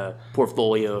you've got a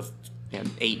portfolio of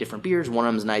 8 different beers. One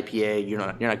of them's an IPA. You're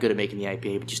not good at making the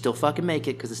IPA, but you still fucking make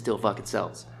it because it still fucking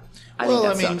sells. I think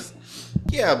that sucks.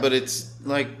 Yeah, but it's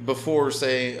like before,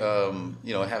 say,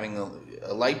 having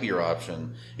a light beer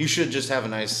option, you should just have a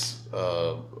nice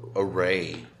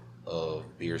array of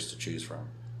beers to choose from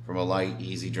a light,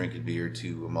 easy drinking beer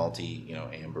to a malty,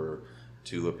 amber,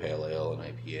 to a pale ale, an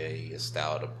IPA, a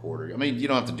stout, a porter. I mean, you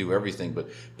don't have to do everything, but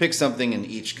pick something in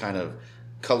each kind of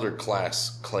color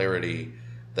class clarity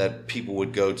that people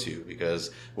would go to, because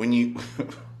when you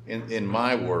in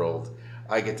my world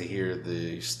I get to hear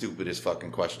the stupidest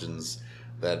fucking questions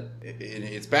that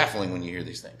it's baffling when you hear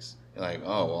these things. You're like,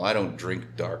 oh well, I don't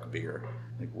drink dark beer.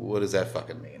 Like, what does that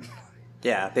fucking mean?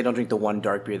 Yeah, they don't drink the one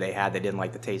dark beer they had they didn't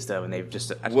like the taste of, and they've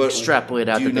just extrapolated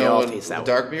out that they all taste that way.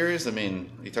 Dark beer is? I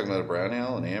mean, are you talking about a brown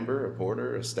ale, an amber, a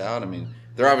porter, a stout? I mean,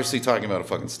 they're obviously talking about a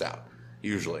fucking stout.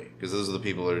 Usually, because those are the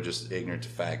people that are just ignorant to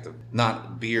fact of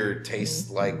not beer tastes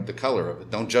like the color of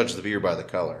it. Don't judge the beer by the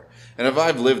color. And if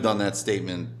I've lived on that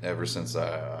statement ever since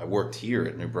I worked here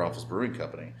at New Braunfels Brewing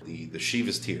Company, the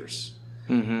Chivas Tears,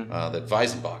 that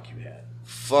Weizenbach you had,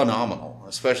 phenomenal,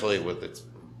 especially with its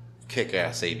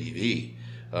kick-ass ABV,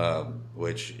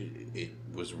 which it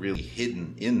was really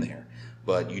hidden in there.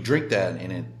 But you drink that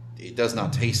and it does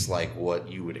not taste like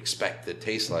what you would expect it to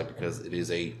taste like, because it is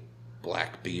a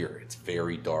black beer. It's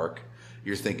very dark.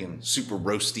 You're thinking super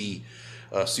roasty,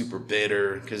 super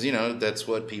bitter, because that's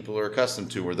what people are accustomed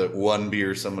to, or that one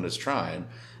beer someone is trying.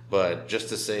 But just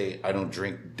to say I don't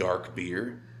drink dark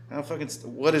beer,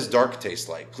 what does dark taste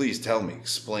like? Please tell me.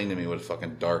 Explain to me what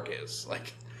fucking dark is.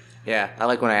 Like, yeah, I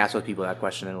like when I ask those people that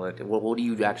question and like, well, what do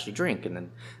you actually drink? And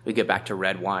then we get back to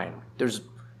red wine. There's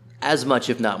as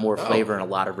much, if not more, flavor in a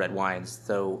lot of red wines.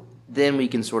 So then we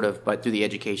can sort of, but through the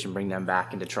education, bring them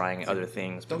back into trying other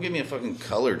things. Don't give me a fucking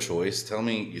color choice. Tell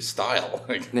me your style.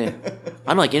 Yeah. I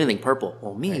don't like anything purple.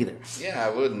 Well, me either. Yeah, I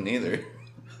wouldn't either.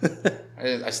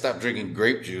 I stopped drinking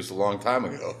grape juice a long time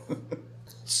ago.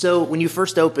 So when you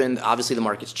first opened, obviously the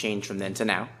market's changed from then to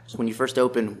now. So when you first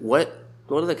opened, what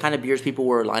are the kind of beers people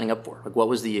were lining up for? Like, what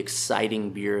was the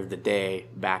exciting beer of the day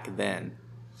back then?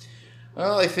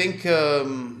 Well, I think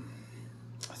when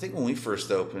we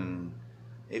first opened,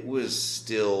 it was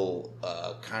still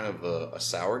kind of a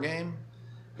sour game,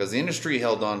 because the industry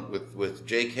held on with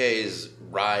JK's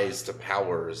rise to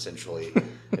power, essentially,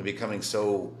 and becoming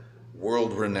so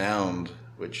world-renowned,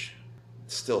 which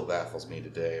still baffles me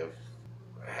today.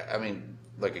 I mean,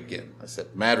 like, again, I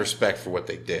said, mad respect for what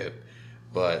they did,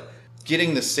 but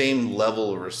getting the same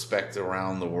level of respect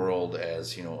around the world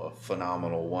as, you know, a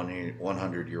phenomenal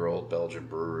 100-year-old Belgian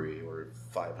brewery or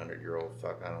 500-year-old,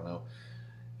 I don't know.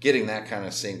 Getting that kind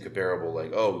of same comparable,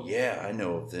 like, oh, yeah, I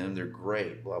know of them. They're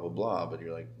great, blah, blah, blah. But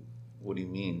you're like, what do you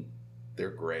mean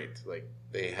they're great? Like,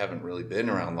 they haven't really been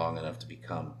around long enough to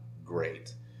become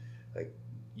great. Like,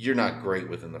 you're not great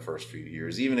within the first few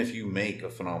years. Even if you make a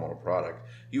phenomenal product,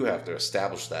 you have to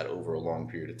establish that over a long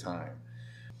period of time.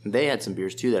 They had some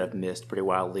beers, too, that have missed pretty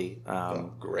wildly.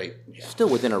 Great. Yeah. Still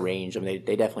within a range. I mean,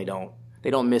 they definitely don't. They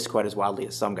don't miss quite as wildly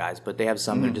as some guys, but they have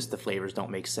some that just the flavors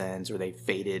don't make sense or they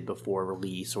faded before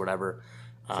release or whatever.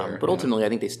 But ultimately, I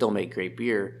think they still make great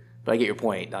beer. But I get your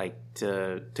point. Like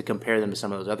to compare them to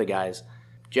some of those other guys,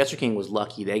 Jester King was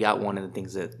lucky. They got one of the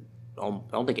things that I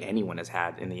don't think anyone has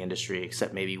had in the industry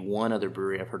except maybe one other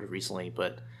brewery I've heard of recently.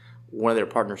 But one of their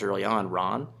partners early on,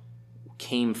 Ron,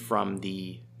 came from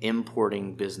the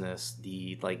importing business.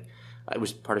 It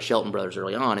was part of Shelton Brothers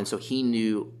early on, and so he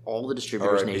knew all the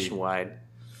distributors nationwide.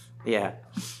 Yeah.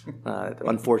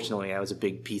 Unfortunately, that was a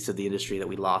big piece of the industry that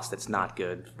we lost that's not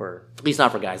good, at least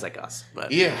not for guys like us.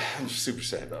 But yeah, I'm super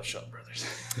sad about Shelton Brothers.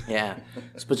 Yeah.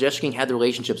 But Jester King had the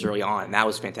relationships early on, and that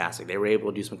was fantastic. They were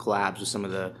able to do some collabs with some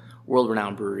of the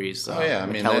world-renowned breweries. I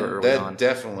mean, that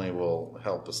definitely will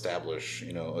help establish,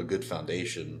 you know, a good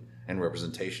foundation and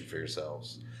representation for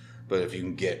yourselves. But if you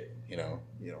can get, you know,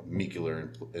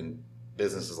 Mikkeller and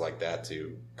businesses like that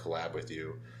to collab with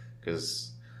you,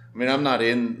 because I mean, I'm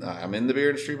in the beer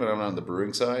industry, but I'm not on the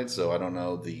brewing side, so I don't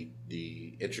know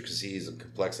the intricacies and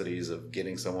complexities of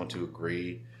getting someone to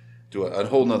agree to a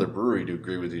whole nother brewery to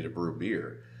agree with you to brew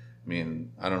beer. I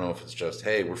mean, I don't know if it's just,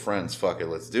 hey, we're friends, fuck it,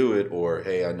 let's do it, or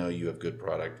hey, I know you have good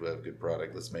product, we have good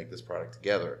product, let's make this product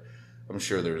together. I'm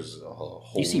sure there's a whole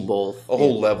you see both a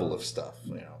whole level of stuff,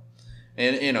 you know,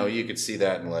 and you know you could see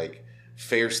that in like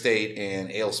Fair State and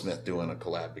AleSmith doing a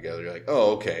collab together. You're like,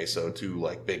 oh, okay, so two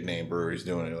like big name breweries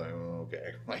doing it. You're like, oh,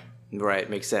 okay, like, right,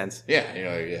 makes sense. Yeah, you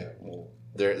know, yeah. Well,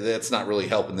 that's not really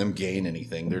helping them gain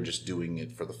anything. They're just doing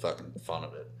it for the fucking fun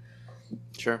of it.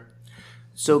 Sure.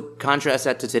 So contrast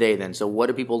that to today, then. So what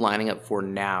are people lining up for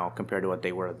now compared to what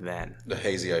they were then? The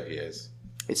hazy IPAs.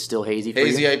 It's still hazy.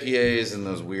 Hazy IPAs and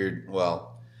those weird.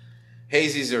 Well,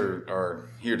 hazies are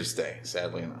here to stay.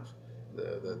 Sadly enough.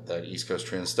 The East Coast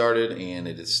trend started, and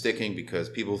it is sticking because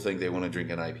people think they want to drink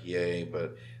an IPA,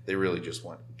 but they really just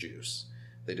want juice.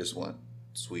 They just want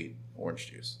sweet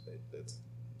orange juice. That's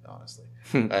honestly,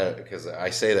 because I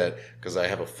say that because I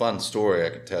have a fun story I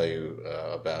could tell you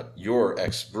about your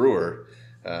ex-brewer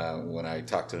when I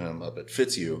talked to him up at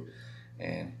Fitzhugh,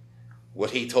 and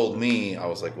what he told me, I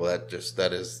was like, well,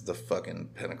 that is the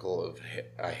fucking pinnacle of.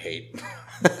 I hate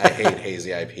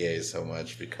hazy IPAs so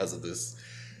much because of this.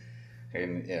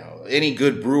 And, you know, any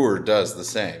good brewer does the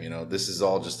same. You know, this is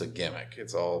all just a gimmick.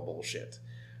 It's all bullshit.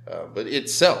 But it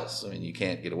sells. I mean, you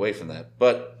can't get away from that.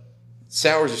 But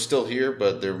sours are still here,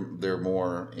 but they're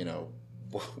more, you know,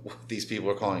 what these people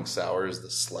are calling sours, the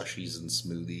slushies and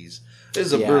smoothies. This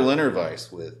is a Berliner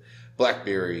Weiss with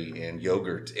blackberry and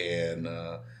yogurt and,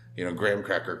 you know, graham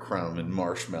cracker crumb and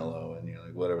marshmallow and, you know,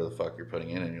 like whatever the fuck you're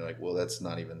putting in. And you're like, well, that's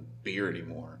not even beer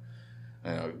anymore.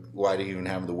 Why do you even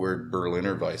have the word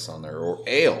Berliner Weiss on there? Or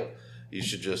ale. You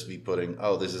should just be putting,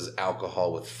 oh, this is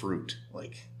alcohol with fruit.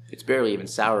 Like, it's barely even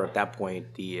sour at that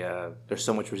point. There's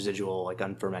so much residual, like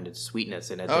unfermented sweetness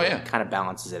in it. It kind of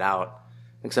balances it out.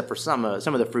 Except for some of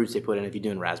the fruits they put in. If you're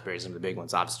doing raspberries, some of the big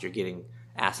ones, obviously you're getting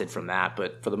acid from that.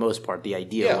 But for the most part, the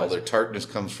idea was... their tartness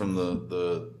comes from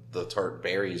the tart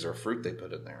berries or fruit they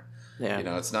put in there. Yeah. You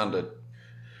know, it's not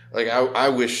like, I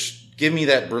wish... Give me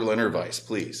that Berliner Weiss,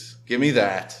 please. Give me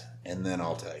that, and then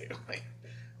I'll tell you. Like,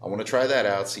 I want to try that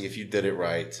out, see if you did it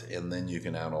right, and then you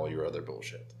can add all your other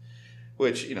bullshit.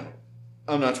 Which, you know,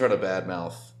 I'm not trying to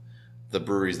badmouth the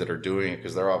breweries that are doing it,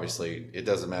 because they're obviously, it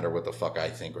doesn't matter what the fuck I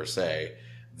think or say,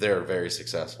 they're very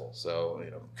successful. So,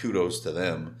 you know, kudos to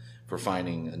them for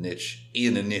finding a niche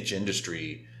in a niche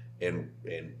industry and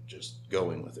just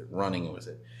going with it, running with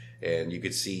it. And you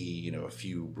could see, you know, a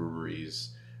few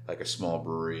breweries, like a small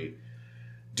brewery,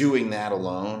 doing that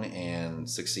alone and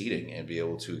succeeding and be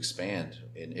able to expand.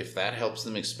 And if that helps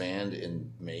them expand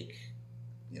and make,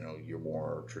 you know, your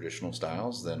more traditional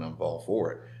styles, then I'm all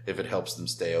for it. If it helps them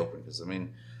stay open. Because, I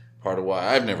mean, part of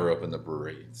why I've never opened the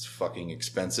brewery, it's fucking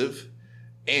expensive.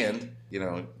 And, you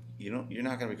know, you're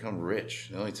not going to become rich.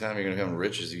 The only time you're going to become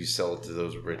rich is if you sell it to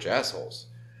those rich assholes.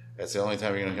 That's the only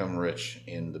time you're going to become rich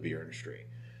in the beer industry.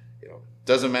 You know,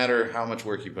 doesn't matter how much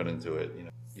work you put into it, you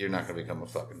know, you're not going to become a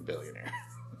fucking billionaire.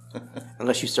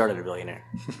 Unless you started a billionaire.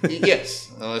 Yes,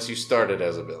 unless you started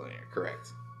as a billionaire, correct.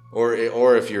 Or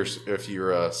if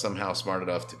you're somehow smart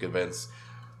enough to convince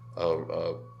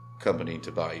a company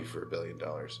to buy you for $1 billion.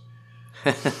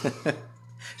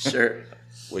 Sure.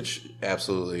 Which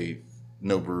absolutely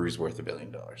no brewery's worth $1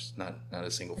 billion. Not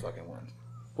a single fucking one.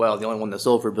 Well, the only one that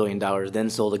sold for $1 billion then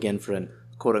sold again for an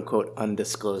quote unquote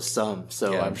undisclosed sum.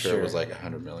 So yeah, I'm sure it was like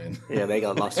 $100 million. Yeah, they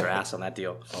got lost their ass on that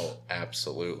deal. Oh,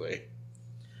 absolutely.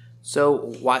 So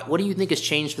what do you think has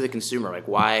changed for the consumer? Like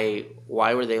why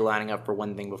were they lining up for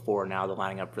one thing before, now they're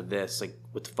lining up for this? Like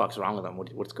what the fuck's wrong with them?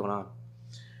 What's going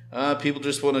on? People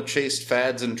just want to chase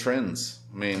fads and trends.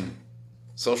 I mean,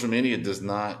 social media does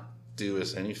not do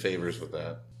us any favors with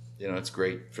that. It's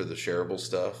great for the shareable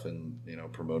stuff and,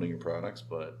 promoting your products,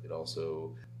 but it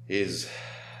also is,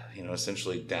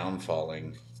 essentially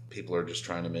downfalling. People are just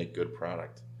trying to make good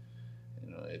product.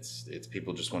 It's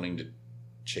people just wanting to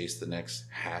chase the next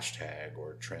hashtag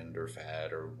or trend or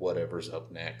fad or whatever's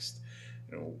up next.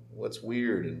 What's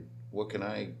weird and what can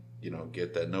I,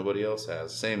 get that nobody else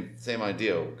has? Same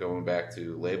idea going back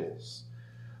to labels.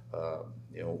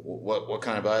 What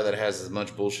can I buy that has as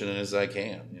much bullshit in it as I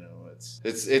can?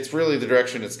 It's really the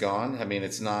direction it's gone. I mean,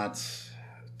 it's not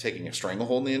taking a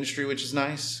stranglehold in the industry, which is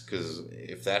nice, because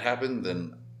if that happened,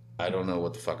 then I don't know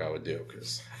what the fuck I would do,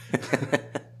 because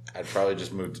I'd probably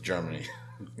just move to Germany.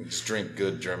 Just drink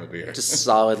good German beer. Just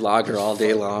solid lager all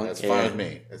day long. That's fine with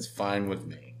me. It's fine with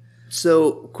me.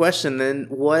 So, question then,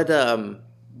 what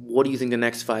do you think the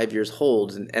next 5 years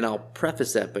holds? And I'll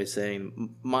preface that by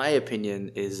saying my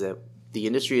opinion is that the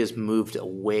industry has moved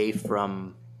away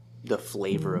from the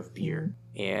flavor of beer.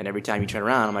 And every time you turn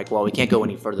around, I'm like, well, we can't go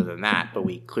any further than that, but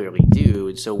we clearly do.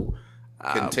 And so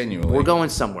continually, we're going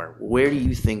somewhere. Where do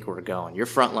you think we're going? You're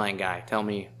frontline guy. Tell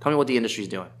me what the industry's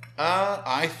doing.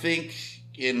 I think,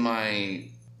 in my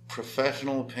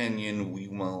professional opinion, we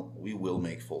will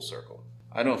make full circle.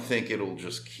 I don't think it'll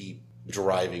just keep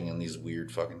driving in these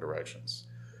weird fucking directions.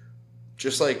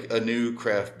 Just like a new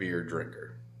craft beer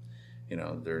drinker.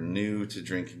 They're new to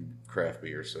drinking craft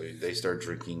beer, so they start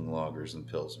drinking lagers and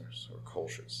pilsners or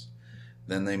kolsches.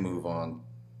 Then they move on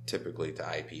typically to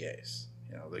IPAs.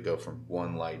 They go from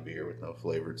one light beer with no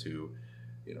flavor to,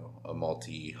 a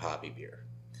malty hoppy beer.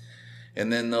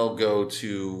 And then they'll go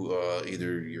to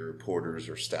either your porters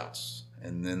or stouts.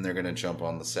 And then they're going to jump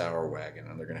on the sour wagon,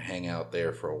 and they're going to hang out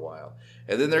there for a while.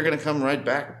 And then they're going to come right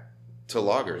back to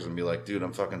lagers and be like, dude,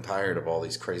 I'm fucking tired of all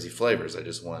these crazy flavors. I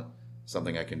just want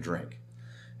something I can drink.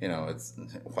 Why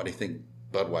do you think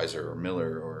Budweiser or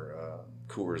Miller or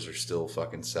Coors are still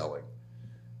fucking selling?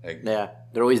 Yeah,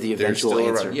 they're always the eventual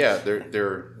answer. Around. Yeah,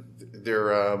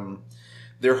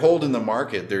 they're holding the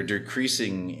market. They're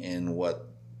decreasing in what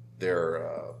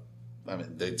they're.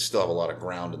 They still have a lot of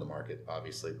ground in the market,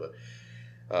 obviously, but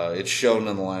it's shown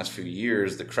in the last few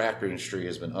years the craft beer industry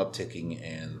has been upticking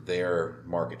and their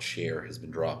market share has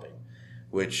been dropping.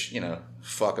 Which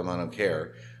fuck them, I don't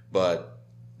care, but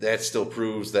that still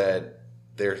proves that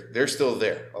they're still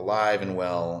there, alive and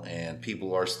well, and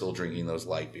people are still drinking those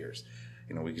light beers.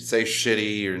 We could say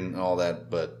shitty and all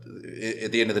that, but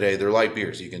at the end of the day, they're light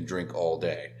beers you can drink all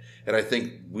day. And I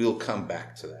think we'll come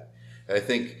back to that. And I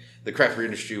think the craft beer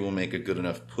industry will make a good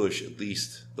enough push, at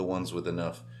least the ones with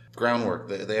enough groundwork.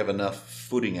 They have enough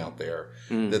footing out there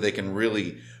that they can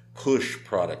really push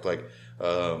product. Like,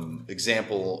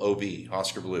 example, OB,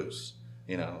 Oscar Blues.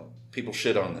 People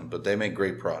shit on them, but they make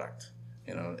great product.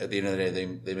 At the end of the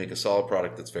day, they make a solid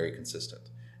product that's very consistent.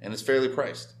 And it's fairly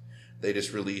priced. They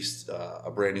just released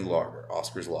a brand new lager,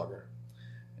 Oscar's Lager.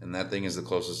 And that thing is the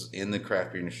closest in the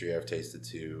craft beer industry I've tasted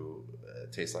to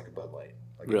taste like a Bud Light.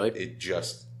 Like really?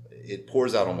 It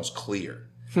pours out almost clear.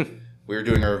 We were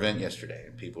doing our event yesterday,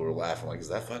 and people were laughing like, is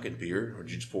that fucking beer? Or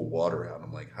did you just pour water out? And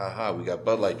I'm like, haha, we got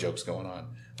Bud Light jokes going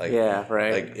on. Like, yeah,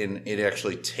 right. And it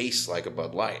actually tastes like a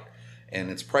Bud Light. And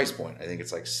its price point, I think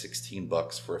it's like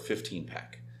 $16 for a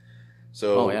 15-pack.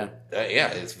 So,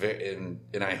 it's very,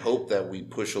 and I hope that we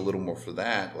push a little more for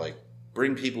that. Like,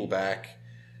 bring people back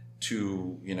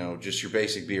to, just your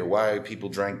basic beer. Why people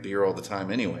drank beer all the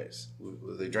time anyways.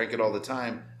 They drank it all the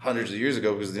time hundreds of years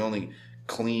ago because the only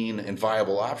clean and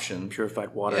viable option.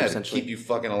 Purified water, essentially. To keep you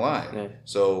fucking alive. Yeah.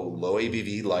 So, low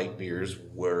ABV light beers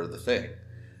were the thing.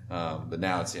 But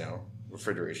now it's,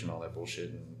 refrigeration, all that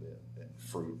bullshit, and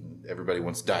fruit, and everybody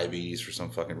wants diabetes for some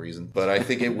fucking reason. But I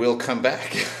think it will come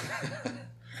back.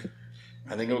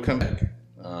 I think it will come back.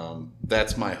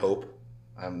 That's my hope.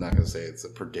 I'm not going to say it's a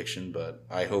prediction, but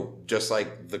I hope, just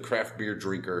like the craft beer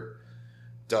drinker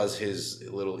does his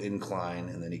little incline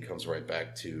and then he comes right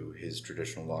back to his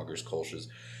traditional lagers, kolsches,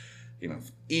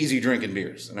 easy drinking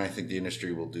beers. And I think the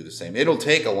industry will do the same. It'll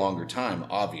take a longer time,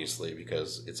 obviously,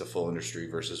 because it's a full industry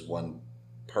versus one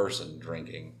person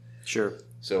drinking Sure.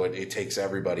 So it takes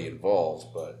everybody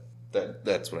involved, but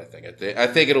that's what I think. I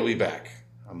think it'll be back.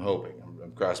 I'm hoping.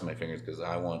 I'm crossing my fingers because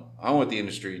I want the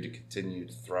industry to continue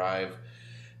to thrive.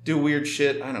 Do weird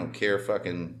shit. I don't care.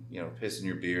 Fucking, piss in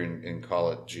your beer and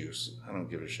call it juice. I don't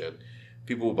give a shit.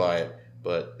 People will buy it,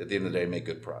 but at the end of the day, make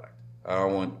good product. I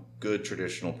want good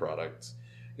traditional products.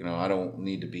 I don't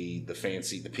need to be the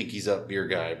pinkies up beer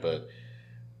guy, but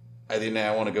at the end of the day,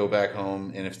 I want to go back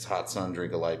home, and if it's hot sun,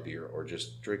 drink a light beer or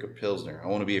just drink a Pilsner. I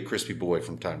want to be a crispy boy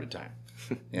from time to time.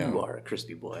 You are a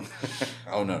crispy boy.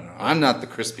 Oh, no. I'm not the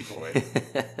crispy boy.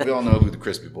 We all know who the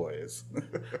crispy boy is.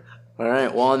 All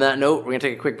right. Well, on that note, we're going to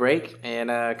take a quick break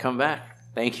and come back.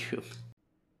 Thank you.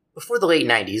 Before the late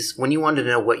 90s, when you wanted to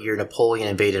know what year Napoleon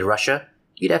invaded Russia,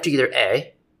 you'd have to either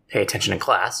A, pay attention in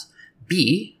class,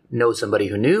 B, know somebody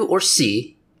who knew, or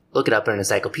C, look it up in an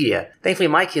encyclopedia. Thankfully,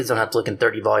 my kids don't have to look in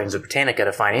 30 volumes of Britannica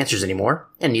to find answers anymore,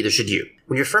 and neither should you.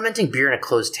 When you're fermenting beer in a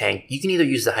closed tank, you can either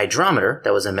use the hydrometer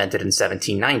that was invented in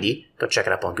 1790, go check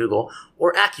it up on Google,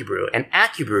 or AccuBrew. And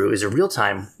AccuBrew is a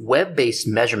real-time, web-based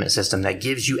measurement system that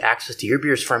gives you access to your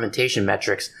beer's fermentation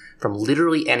metrics from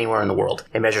literally anywhere in the world.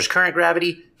 It measures current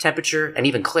gravity, temperature, and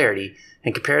even clarity,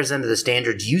 and compares them to the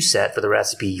standards you set for the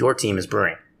recipe your team is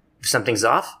brewing. If something's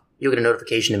off, you'll get a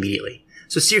notification immediately.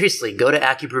 So seriously, go to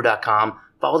AccuBrew.com,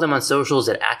 follow them on socials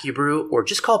at AccuBrew, or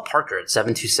just call Parker at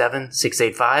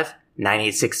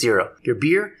 727-685-9860. Your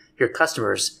beer, your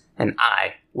customers, and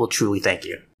I will truly thank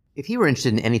you. If he were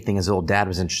interested in anything his old dad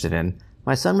was interested in,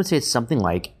 my son would say it's something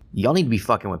like, y'all need to be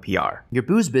fucking with PR. Your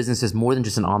booze business is more than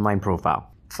just an online profile.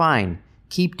 Fine,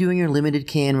 keep doing your limited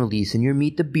can release and your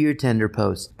Meet the Beer Tender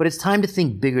posts, but it's time to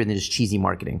think bigger than just cheesy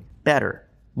marketing. Better.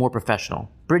 More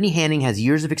professional. Brittany Hanning has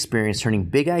years of experience turning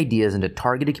big ideas into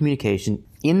targeted communication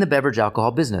in the beverage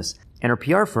alcohol business, and her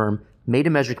PR firm, Made to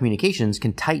Measure Communications,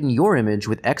 can tighten your image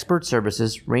with expert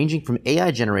services ranging from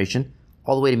AI generation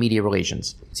all the way to media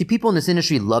relations. See, people in this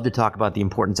industry love to talk about the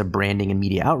importance of branding and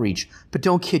media outreach, but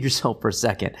don't kid yourself for a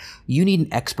second. You need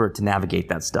an expert to navigate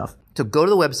that stuff. So go to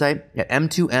the website at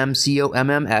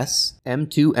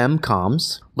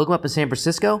M2MCOMMS, look them up in San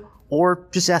Francisco, or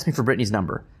just ask me for Brittany's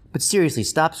number. But seriously,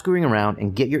 stop screwing around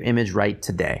and get your image right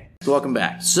today. Welcome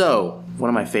back. So, one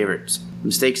of my favorites.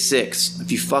 Mistake 6. If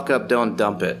you fuck up, don't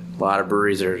dump it. A lot of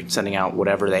breweries are sending out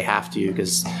whatever they have to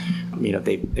because,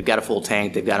 they've got a full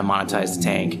tank. They've got to monetize the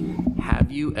tank. Have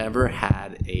you ever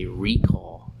had a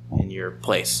recall in your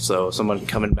place? So, someone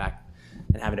coming back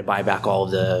and having to buy back all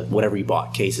of the whatever you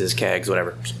bought, cases, kegs,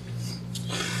 whatever.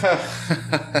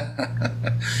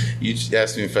 You just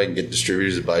asked me if I can get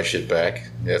distributors to buy shit back.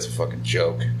 Yeah, that's a fucking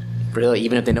joke. Really?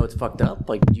 Even if they know it's fucked up?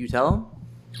 Like, do you tell them?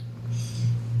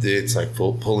 It's like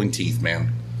pulling teeth,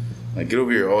 man. Like, get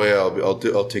over here. Oh yeah,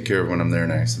 I'll take care of it when I'm there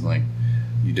next. And like,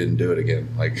 you didn't do it again.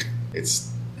 Like,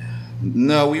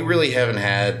 no, we really haven't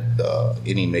had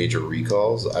any major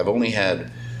recalls. I've only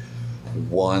had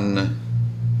one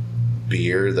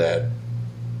beer that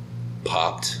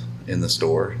popped in the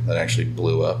store that actually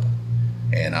blew up,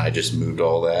 and I just moved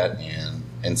all that, and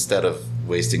instead of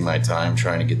wasting my time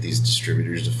trying to get these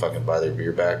distributors to fucking buy their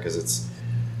beer back, because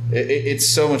it's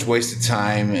so much wasted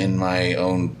time in my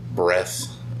own breath.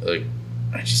 Like,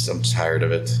 I'm tired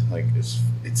of it. Like,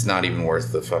 it's not even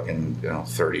worth the fucking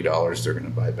 $30 they're gonna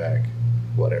buy back,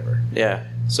 whatever. Yeah.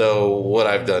 So what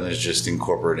I've done is just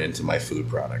incorporate it into my food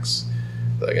products.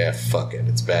 Like, fuck it,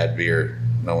 it's bad beer.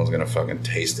 No one's gonna fucking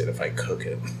taste it if I cook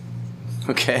it.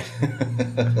 Okay.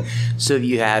 So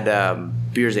you had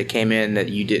beers that came in that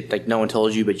you did, like, no one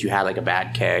told you, but you had like a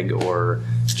bad keg or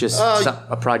just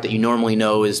a product that you normally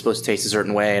know is supposed to taste a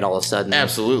certain way, and all of a sudden.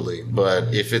 Absolutely, but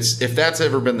if that's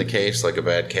ever been the case, like a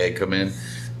bad keg come in,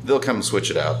 they'll come and switch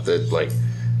it out.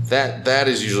 That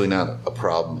is usually not a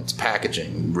problem. It's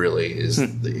packaging really is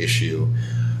the issue.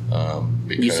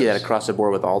 You see that across the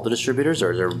board with all the distributors,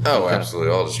 or is there? Oh,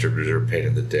 absolutely. All distributors are a pain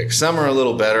in the dick. Some are a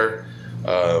little better,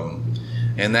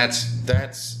 and that's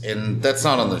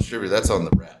not on the distributor. That's on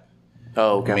the rep.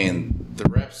 Oh, okay. I mean, the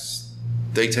reps,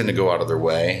 they tend to go out of their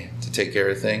way to take care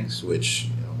of things, which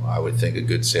I would think a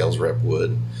good sales rep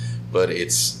would. But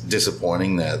it's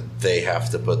disappointing that they have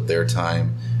to put their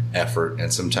time, effort,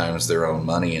 and sometimes their own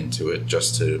money into it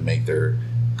just to make their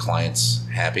clients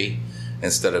happy,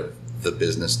 instead of the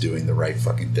business doing the right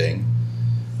fucking thing,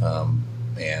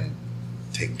 and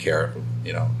taking care of them.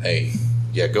 Hey,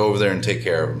 yeah, go over there and take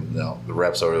care of them. The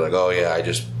reps over like, oh yeah,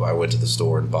 I went to the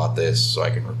store and bought this so I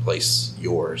can replace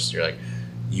yours. You're like,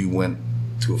 you went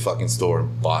to a fucking store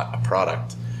and bought a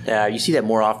product. Yeah, you see that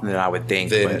more often than I would think.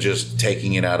 Than just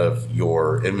taking it out of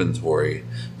your inventory.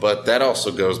 But that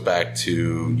also goes back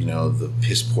to, the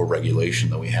piss poor regulation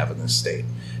that we have in this state.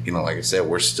 Like I said,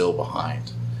 we're still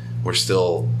behind. we're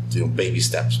still doing baby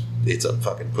steps. It's a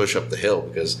fucking push up the hill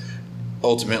because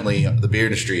ultimately the beer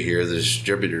industry here, the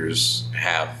distributors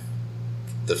have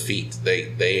the feet.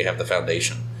 They have the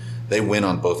foundation. They win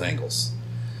on both angles.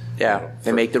 Yeah,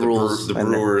 they make the rules. The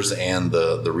brewers and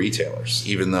the retailers,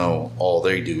 even though all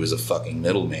they do is a fucking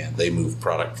middleman. They move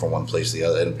product from one place to the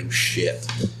other. They don't do shit.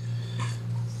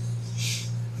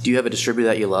 Do you have a distributor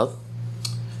that you love?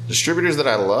 Distributors that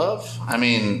I love? I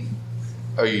mean,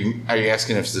 are you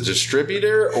asking if it's the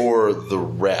distributor or the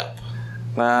rep?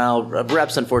 Well,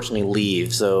 reps unfortunately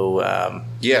leave, so...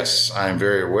 Yes, I'm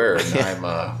very aware. And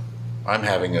I'm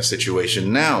having a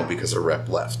situation now because a rep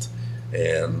left.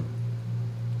 And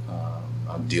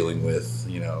I'm dealing with,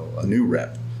 a new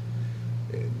rep.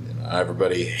 And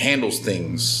everybody handles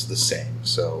things the same,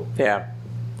 so... Yeah,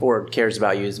 or cares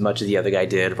about you as much as the other guy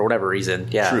did for whatever reason.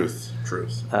 Yeah.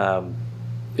 Truth.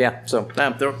 Yeah, so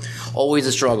they're always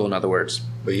a struggle, in other words.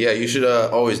 But yeah, you should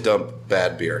always dump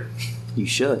bad beer. You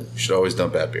should. You should always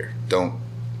dump bad beer. Don't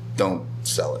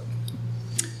sell it.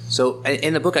 So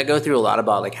in the book, I go through a lot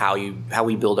about like how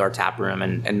we build our tap room,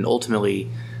 and ultimately,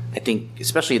 I think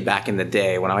especially back in the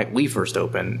day when we first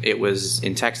opened, it was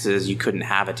in Texas you couldn't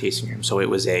have a tasting room, so it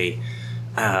was a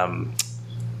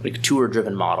like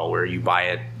tour-driven model where you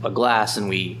buy a glass and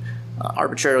we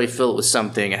arbitrarily fill it with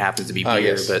something. It happens to be beer,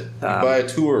 yes. But you buy a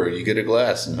tour, you get a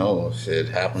glass, and if it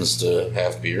happens to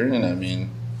have beer in it, I mean,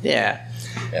 yeah.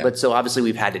 But so obviously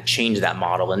we've had to change that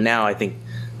model, and now I think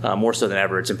more so than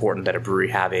ever, it's important that a brewery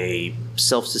have a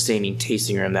self-sustaining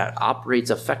tasting room that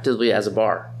operates effectively as a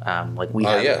bar. Like we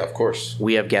have, yeah, of course.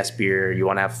 We have guest beer. You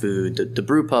want to have food. The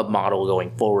brew pub model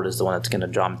going forward is the one that's going to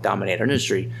dominate our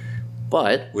industry.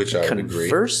 But which I would agree.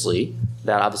 Conversely,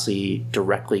 that obviously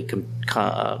directly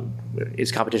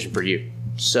is competition for you.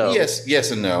 So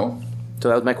yes and no. So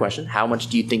that was my question. How much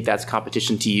do you think that's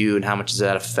competition to you, and how much does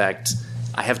that affect?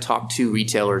 I have talked to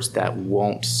retailers that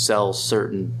won't sell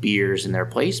certain beers in their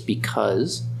place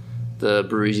because the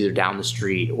brewery's either down the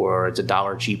street or it's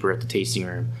 $1 cheaper at the tasting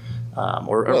room,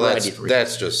 or a variety of reasons.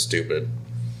 That's just stupid.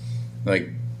 Like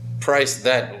price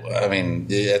that. I mean,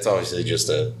 that's obviously just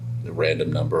a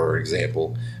random number or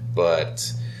example,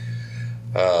 but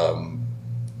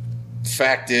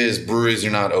fact is breweries are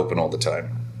not open all the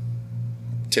time.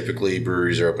 Typically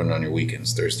breweries are open on your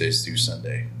weekends, Thursdays through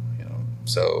Sunday,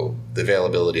 so the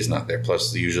availability is not there.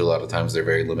 Plus usually a lot of times they're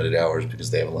very limited hours because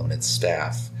they have a limited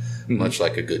staff, much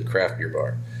like a good craft beer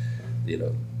bar,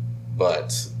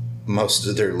 but most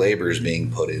of their labor is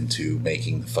being put into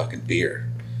making the fucking beer,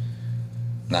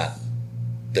 not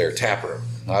their tap room.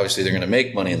 Obviously, they're going to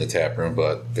make money in the tap room,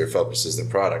 but their focus is the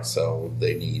product, so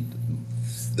they need.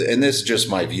 And this is just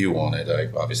my view on it. I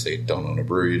obviously don't own a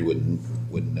brewery,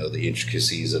 wouldn't know the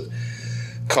intricacies of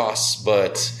costs,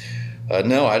 but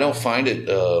no, I don't find it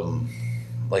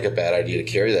like a bad idea to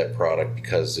carry that product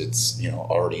because it's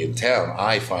already in town.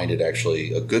 I find it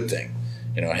actually a good thing.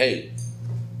 Hey,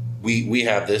 we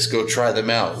have this. Go try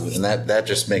them out, and that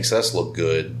just makes us look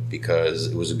good because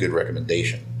it was a good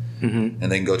recommendation. Mm-hmm.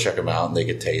 And they can go check them out and they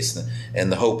get taste.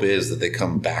 And the hope is that they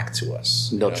come back to us.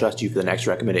 They'll trust you for the next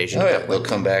recommendation. Oh, yeah. They'll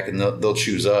come back and they'll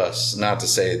choose us. Not to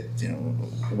say,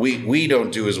 we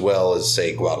don't do as well as,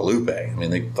 say, Guadalupe. I mean,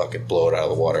 they fucking blow it out of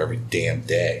the water every damn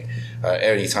day.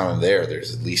 Anytime I'm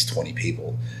there's at least 20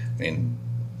 people. I mean,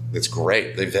 it's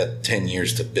great. They've had 10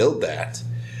 years to build that.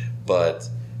 But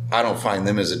I don't find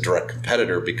them as a direct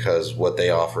competitor because what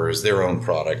they offer is their own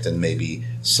product and maybe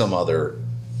some other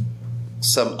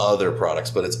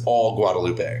products, but it's all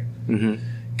Guadalupe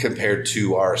compared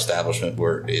to our establishment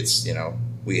where it's,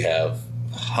 we have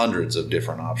hundreds of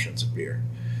different options of beer.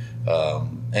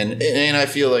 And I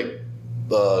feel like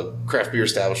craft beer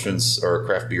establishments or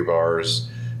craft beer bars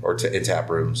or in tap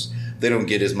rooms, they don't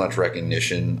get as much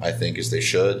recognition, I think, as they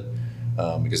should,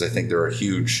 because I think they're a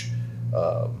huge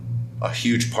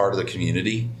part of the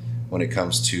community when it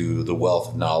comes to the wealth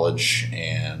of knowledge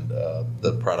and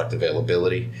the product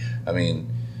availability. I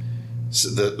mean, so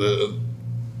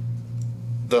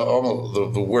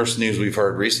the worst news we've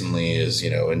heard recently is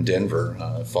in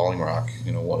Denver, Falling Rock,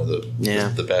 one of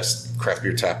the best craft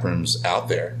beer tap rooms out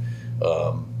there.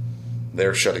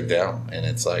 They're shutting down, and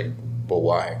it's like, well,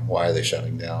 why? Why are they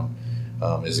shutting down?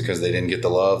 Is it because they didn't get the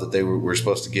love that they were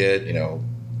supposed to get?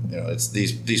 It's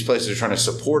these places are trying to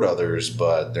support others,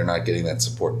 but they're not getting that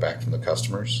support back from the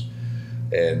customers,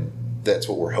 and that's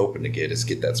what we're hoping to get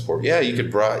that support. Yeah, you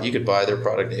could buy their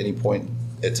product at any point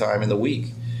in time in the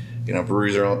week.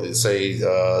 Breweries are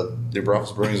New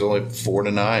Braunfels Brewing is only 4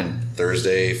 to 9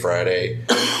 Thursday, Friday,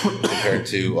 compared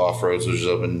to Off-Roads, which is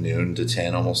open noon to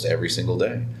 10 almost every single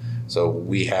day. So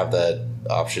we have that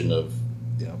option of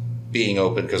being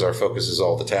open because our focus is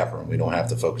all the tap room. We don't have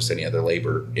to focus any other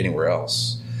labor anywhere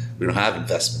else. We don't have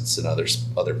investments in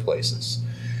other places.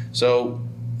 So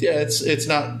yeah, it's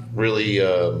not really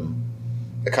a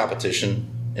competition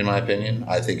in my opinion.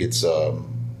 I think it's an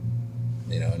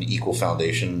equal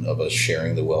foundation of us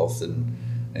sharing the wealth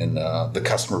and the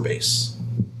customer base.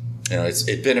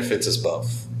 It benefits us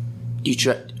both.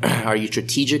 Are you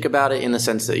strategic about it in the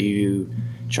sense that you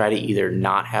try to either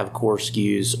not have core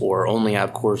SKUs or only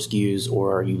have core SKUs,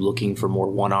 or are you looking for more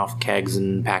one-off kegs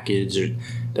and package, or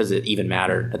does it even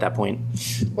matter at that point?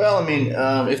 Well, I mean,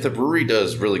 if the brewery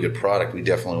does really good product, we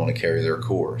definitely want to carry their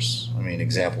cores. I mean,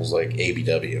 examples like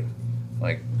ABW,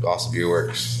 like Austin Beer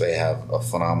Works, they have a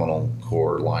phenomenal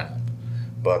core lineup,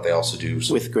 but they also do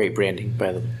with great branding,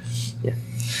 by the way. Yeah.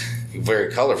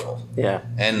 Very colorful. Yeah.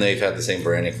 And they've had the same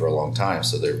branding for a long time,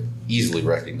 so they're easily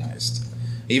recognized.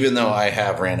 Even though I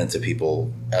have ran into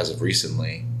people as of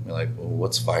recently, they're like, well,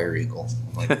 what's Fire Eagle?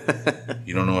 I'm like,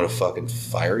 you don't know what a fucking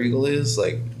Fire Eagle is?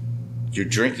 Like, you're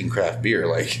drinking craft beer.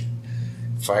 Like,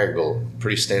 Fire Eagle,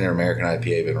 pretty standard American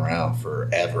IPA, been around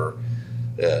forever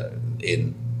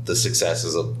in the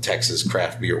successes of Texas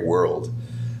craft beer world.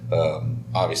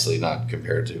 Obviously not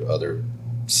compared to other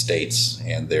states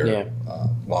and their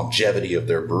longevity of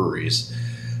their breweries.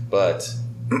 But,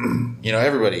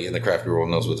 everybody in the craft beer world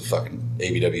knows what the fucking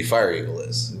ABW Fire Eagle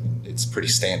is. It's pretty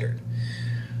standard.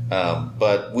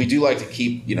 But we do like to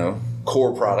keep,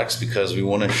 core products because we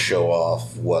want to show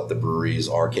off what the breweries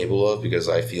are capable of, because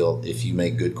I feel if you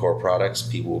make good core products,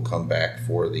 people will come back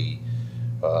for the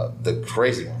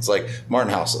crazy ones. Like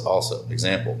Martin House also,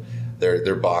 example.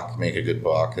 Their Bock make a good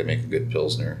Bock. They make a good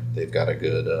Pilsner. They've got a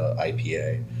good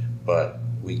IPA. But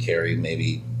we carry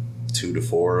maybe 2 to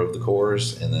 4 of the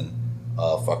cores and then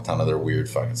a fuck ton of their weird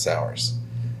fucking sours.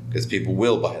 Because people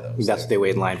will buy those. That's what they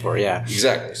wait in line for, yeah.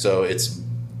 Exactly. So it's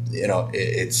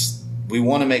we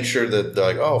want to make sure that they're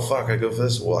like, oh, fuck, I go for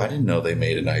this. Well, I didn't know they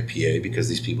made an IPA because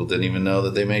these people didn't even know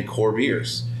that they made core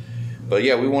beers. But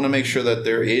yeah, we want to make sure that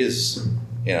there is,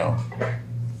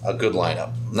 a good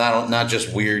lineup. Not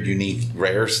just weird, unique,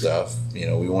 rare stuff.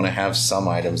 We want to have some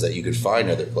items that you could find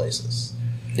other places.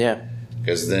 Yeah.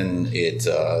 Because then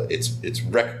it's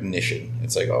recognition.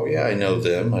 It's like, oh yeah, I know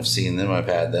them. I've seen them. I've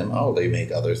had them. Oh, they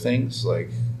make other things.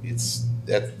 Like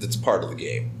that's part of the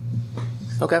game.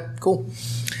 Okay, cool.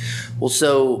 Well,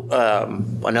 so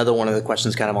another one of the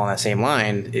questions kind of on that same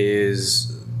line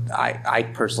is I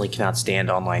personally cannot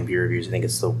stand online beer reviews. I think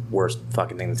it's the worst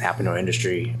fucking thing that's happened to our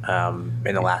industry in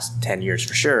the last 10 years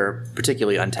for sure,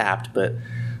 particularly Untapped. But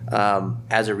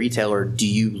as a retailer, do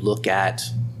you look at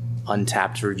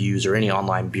Untapped reviews or any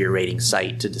online beer rating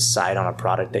site to decide on a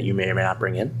product that you may or may not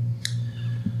bring in?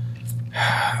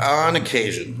 On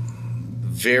occasion.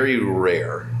 Very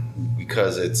rare.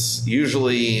 Because it's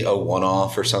usually a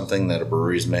one-off or something that a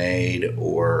brewery's made,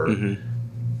 or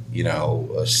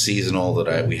a seasonal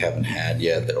that we haven't had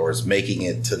yet, or is making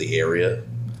it to the area.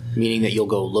 Meaning that you'll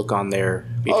go look on there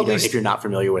if you're not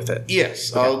familiar with it.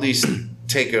 Yes, okay. I'll at least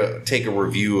take a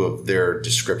review of their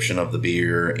description of the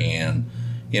beer, and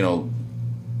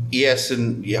yes,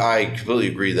 and yeah, I completely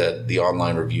agree that the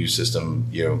online review system,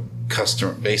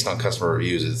 based on customer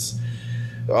reviews, it's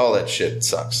all that shit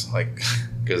sucks. Like,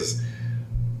 because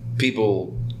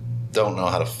people don't know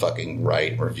how to fucking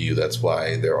write and review. That's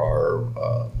why there are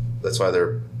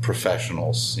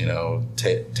professionals,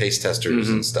 taste testers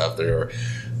and stuff. There are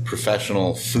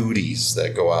professional foodies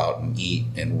that go out and eat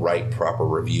and write proper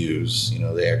reviews.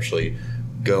 They actually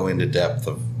go into depth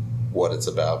of what it's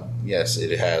about. Yes,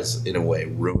 it has in a way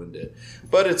ruined it,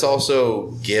 but it's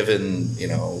also given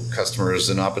customers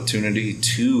an opportunity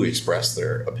to express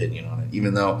their opinion on it,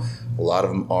 even though a lot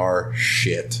of them are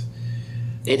shit.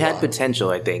 It had potential,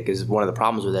 I think, is one of the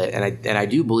problems with it, and I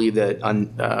do believe that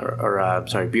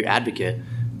Beer Advocate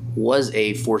was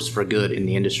a force for good in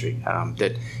the industry.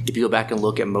 That if you go back and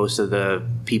look at most of the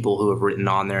people who have written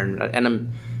on there, and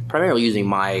I'm primarily using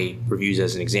my reviews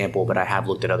as an example, but I have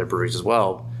looked at other breweries as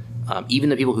well. Even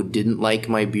the people who didn't like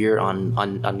my beer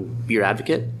on Beer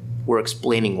Advocate were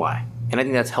explaining why, and I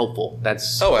think that's helpful.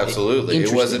 Absolutely.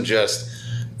 It wasn't just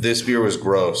this beer was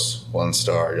gross, 1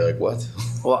 star. You're like, what?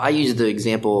 Well, I use the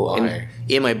example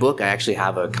in my book. I actually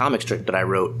have a comic strip that I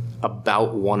wrote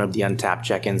about one of the Untapped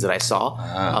check-ins that I saw,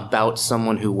 about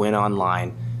someone who went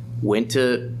online, went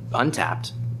to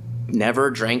Untapped,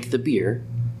 never drank the beer,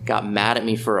 got mad at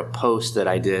me for a post that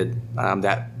I did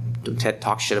that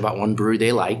talked shit about one brewery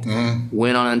they liked,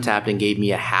 went on Untapped and gave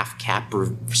me a half cap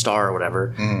star or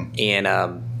whatever,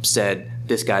 and said,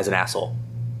 this guy's an asshole.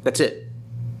 That's it.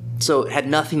 So it had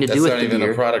nothing to do with the beer. That's not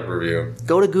even a product review.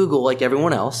 Go to Google like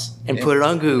everyone else and put it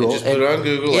on Google. Just put it on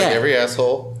Google like every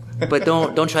asshole. But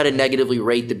don't try to negatively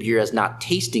rate the beer as not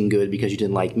tasting good because you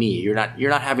didn't like me. You're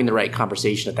not having the right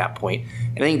conversation at that point.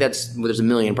 And I think there's a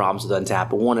million problems with Untappd,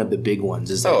 but one of the big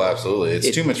ones is that absolutely,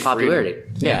 it's too much popularity.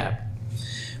 Freedom. Yeah.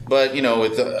 But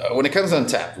when it comes to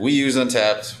Untappd, we use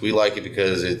Untappd. We like it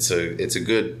because it's a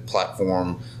good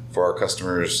platform for our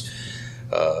customers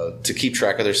to keep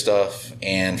track of their stuff.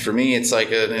 And for me, it's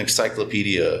like an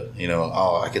encyclopedia.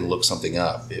 I can look something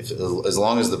up. As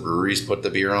long as the breweries put the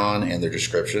beer on and their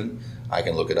description, I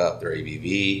can look it up. Their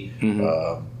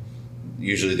ABV,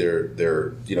 usually their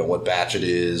what batch it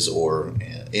is, or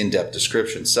in-depth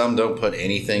description. Some don't put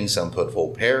anything. Some put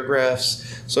whole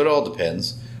paragraphs. So it all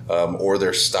depends. Or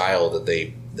their style that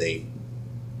they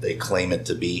claim it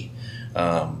to be.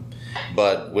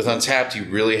 But with Untappd, you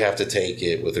really have to take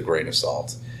it with a grain of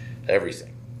salt,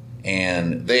 everything.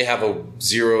 And they have a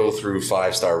 0 through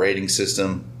 5 star rating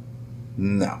system.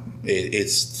 No,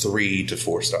 it's 3 to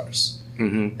 4 stars.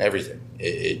 Everything.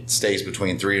 It stays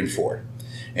between 3 and 4.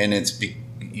 And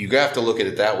you have to look at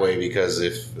it that way, because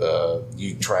if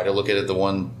you try to look at it the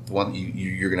one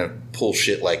you're gonna pull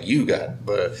shit like you got.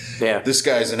 But this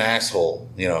guy's an asshole.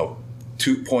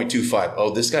 2.25.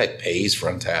 Oh, this guy pays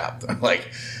for Untappd. I'm like,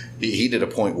 he did a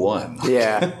 0.1.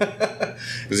 Yeah.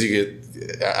 Because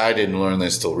I didn't learn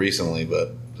this till recently,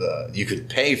 but you could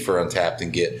pay for Untappd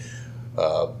and get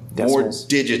more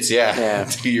digits,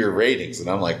 to your ratings. And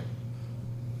I'm like,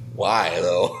 why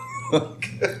though?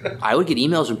 I would get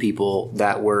emails from people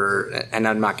that were, and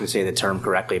I'm not going to say the term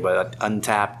correctly, but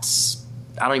Untappd's,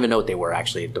 I don't even know what they were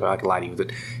actually. I'm not going to lie to you.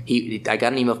 But I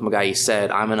got an email from a guy. He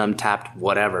said, I'm an Untappd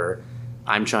whatever.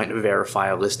 I'm trying to verify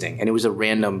a listing. And it was a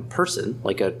random person,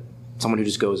 like someone who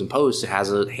just goes and posts,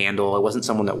 has a handle. It wasn't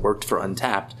someone that worked for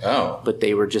Untappd. Oh. But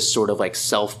they were just sort of like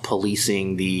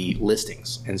self-policing the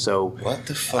listings. And so what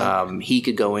the fuck? He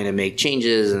could go in and make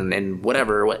changes and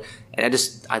whatever. And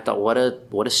I thought, what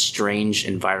a strange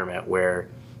environment where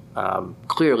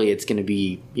clearly it's going to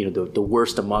be the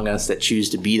worst among us that choose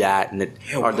to be that and that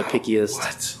are the pickiest.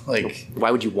 What? Like,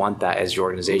 why would you want that as your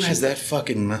organization? Who has that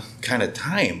fucking kind of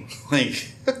time?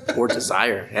 Like, or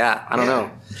desire? Yeah, I don't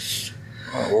know.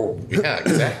 Oh, yeah,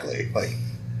 exactly. Like,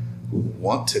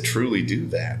 want to truly do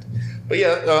that? But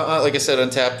yeah, like I said,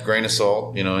 Untappd, grain of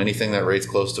salt. Anything that rates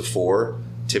close to 4,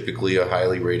 typically a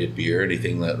highly rated beer.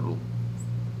 Anything that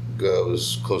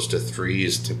goes close to 3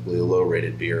 is typically a low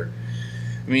rated beer.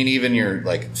 I mean, even your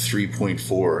like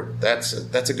 3.4,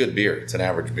 that's a good beer. It's an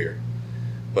average beer.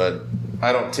 But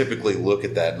I don't typically look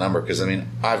at that number because, I mean,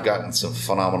 I've gotten some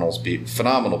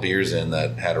phenomenal beers in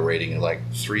that had a rating of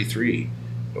like 3.3.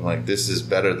 I'm like, this is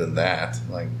better than that.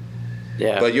 Like,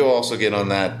 yeah. But you'll also get on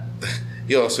that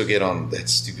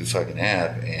stupid fucking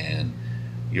app and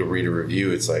you'll read a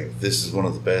review. It's like, this is one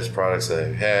of the best products that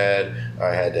I've had.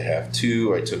 I had to have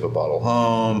 2. I took a bottle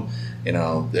home.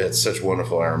 It's such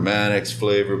wonderful aromatics,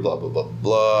 flavor, blah, blah, blah,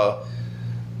 blah.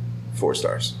 4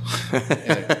 stars.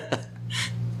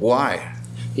 Why?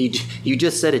 You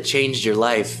just said it changed your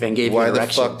life and gave you direction. Why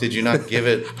the fuck did you not give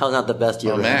it How not the best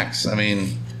you ever max? I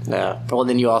mean... Yeah. Well,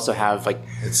 then you also have, like,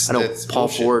 I know Paul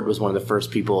Ford was one of the first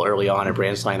people early on at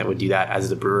Brandsline that would do that as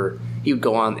the brewer. He would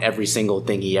go on every single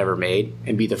thing he ever made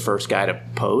and be the first guy to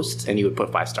post, and he would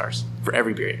put 5 stars for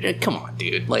every beer. Come on,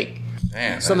 dude. Like,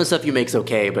 man, some of the stuff you make's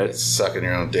okay, but... It's sucking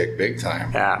your own dick big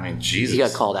time. Yeah. I mean, Jesus. He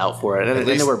got called out for it. And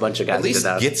then there were a bunch of guys that did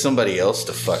that. At least get somebody else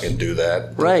to fucking do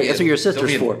that. Right. That's what your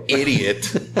sister's for. Don't be an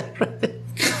idiot.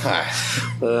 God.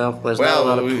 Well, there's not a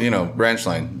lot of...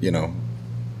 Branchline,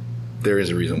 there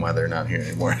is a reason why they're not here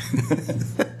anymore.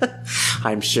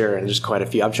 I'm sure, and there's quite a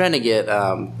few. I'm trying to get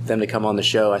them to come on the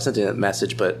show. I sent a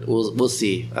message, but we'll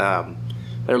see.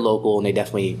 They're local, and they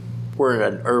definitely were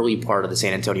an early part of the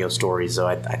San Antonio story. So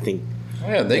I think,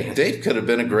 they could have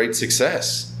been a great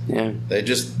success. Yeah,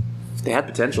 they had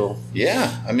potential.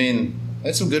 Yeah, I mean, they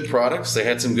had some good products. They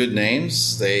had some good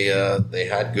names. They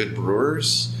had good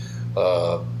brewers.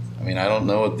 I mean, I don't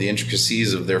know the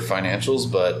intricacies of their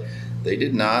financials, but they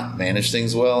did not manage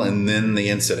things well, and then the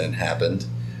incident happened.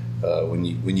 When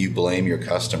you blame your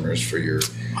customers for your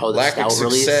lack of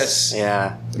success,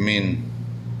 yeah. I mean,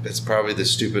 that's probably the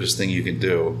stupidest thing you can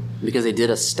do. Because they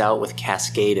did a stout with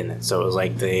Cascade in it, so it was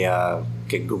like the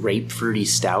grapefruity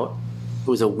stout. It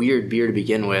was a weird beer to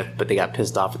begin with, but they got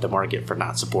pissed off at the market for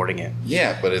not supporting it.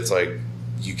 Yeah, but it's like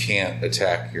you can't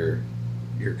attack your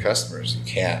customers. You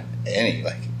can't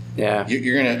Yeah,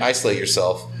 you're going to isolate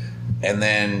yourself. And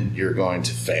then you're going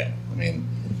to fail. I mean,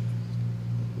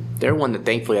 they're one that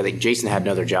thankfully I think Jason had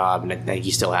another job, and I think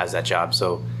he still has that job.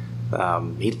 So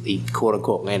he quote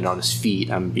unquote landed on his feet.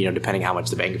 Depending how much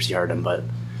the bankruptcy hurt him, but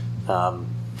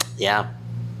yeah,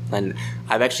 And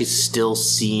I've actually still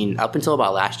seen, up until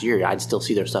about last year, I'd still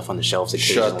see their stuff on the shelves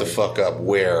occasionally. Shut the fuck up.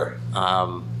 Where?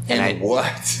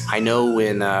 What? I know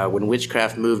when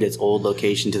Witchcraft moved its old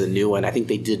location to the new one, I think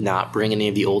they did not bring any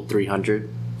of the old 300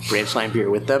 branch line beer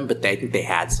with them, but I think they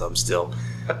had some still.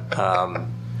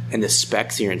 And the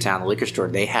Specs here in town, the liquor store,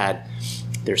 they had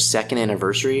their second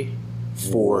anniversary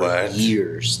for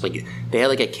years. Like they had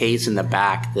like a case in the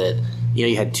back that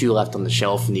you had 2 left on the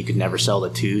shelf and you could never sell the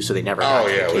 2, so they never got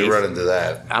to the case. We run into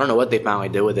that. I don't know what they finally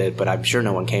did with it, but I'm sure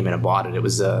no one came in and bought it. It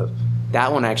was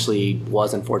that one actually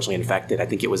was unfortunately infected. I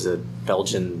think it was a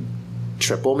Belgian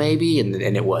triple maybe, and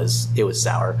it was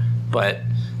sour. But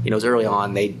it was early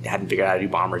on. They hadn't figured out how to do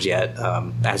bombers yet,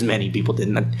 as many people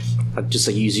didn't. Just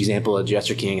like use the example of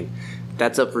Jester King, and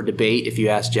that's up for debate if you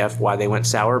ask Jeff why they went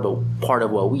sour. But part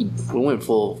of what we went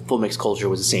full mixed culture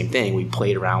was the same thing. We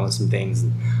played around with some things,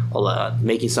 and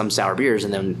making some sour beers,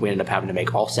 and then we ended up having to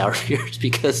make all sour beers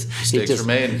because Mistakes were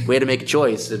made. We had to make a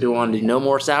choice. Do we want to do no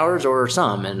more sours or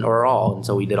some or all? And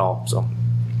so we did all. So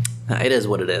it is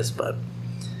what it is. But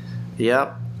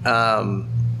yeah.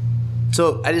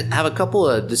 So I have a couple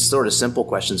of just sort of simple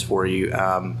questions for you.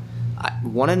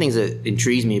 One of the things that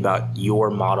intrigues me about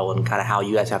your model and kind of how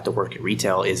you guys have to work at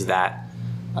retail is that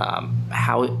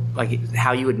how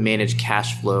you would manage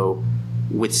cash flow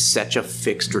with such a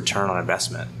fixed return on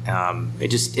investment.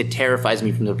 It terrifies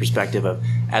me from the perspective of,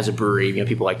 as a brewery,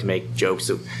 people like to make jokes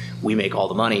that we make all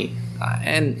the money.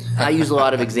 And I use a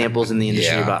lot of examples in the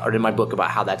industry or in my book about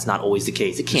how that's not always the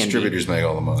case. It can Distributors make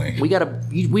all the money.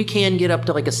 We can get up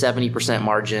to like a 70%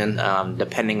 margin,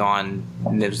 depending on,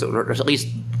 or at least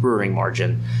brewing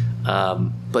margin.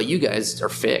 But you guys are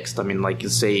fixed. I mean, like you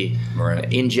say,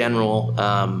 in general,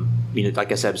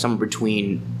 like I said, somewhere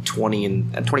between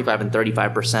 25 and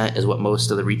 35% is what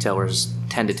most of the retailers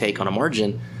tend to take on a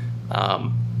margin.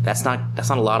 That's not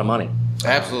a lot of money.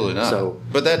 Absolutely not.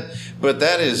 But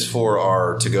that is for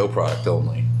our to-go product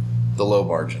only, the low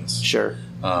margins. Sure.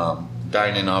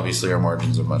 Dine-in, obviously, our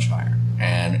margins are much higher,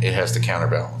 and it has to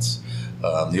counterbalance.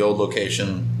 The old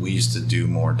location, we used to do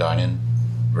more dine-in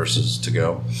versus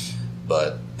to-go,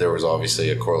 but there was obviously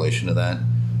a correlation to that.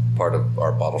 Part of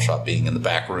our bottle shop being in the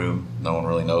back room, no one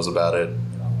really knows about it.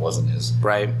 Wasn't as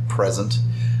present.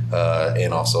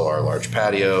 And also our large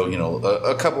patio,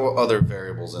 a couple other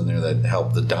variables in there that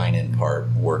help the dine-in part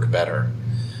work better.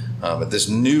 But this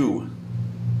new,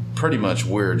 pretty much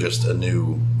we're just a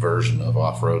new version of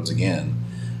Off-Roads again.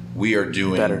 We are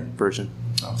doing... Better version.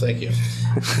 Oh, thank you.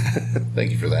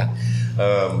 Thank you for that.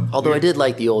 Although I did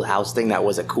like the old house thing. That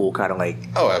was a cool kind of like...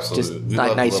 Oh, absolutely.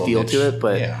 Just nice feel to it,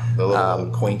 but... Yeah, the little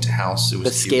quaint house. It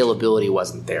was the scalability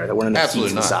wasn't there. There weren't enough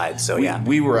seats inside, so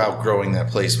we were outgrowing that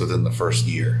place within the first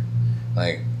year.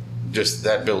 Like, just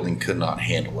that building could not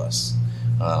handle us,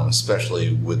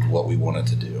 especially with what we wanted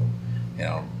to do.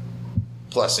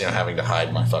 Plus, having to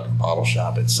hide my fucking bottle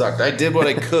shop. It sucked. I did what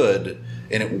I could,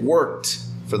 and it worked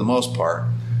for the most part,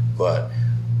 but...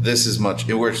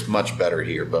 it works much better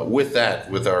here. But with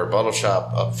that, with our bottle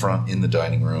shop up front in the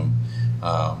dining room,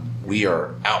 we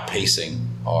are outpacing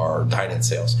our dine-in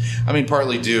sales. I mean,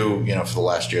 partly due, for the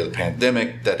last year of the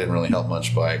pandemic, that didn't really help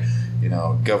much by,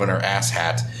 Governor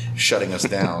Asshat shutting us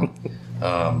down.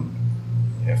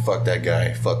 Fuck that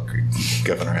guy. Fuck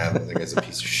Governor Abbott. That guy's a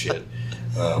piece of shit.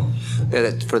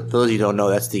 For those of you who don't know,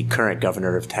 that's the current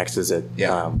governor of Texas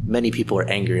that many people are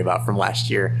angry about from last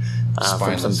year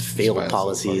from some failed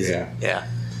policies.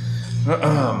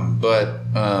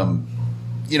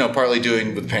 Partly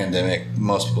doing with the pandemic,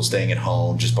 most people staying at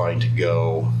home, just buying to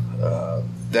go.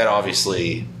 That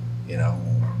obviously,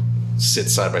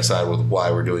 sits side by side with why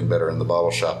we're doing better in the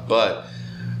bottle shop. But,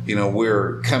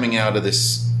 we're coming out of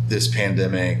this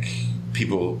pandemic.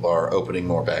 People are opening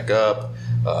more back up.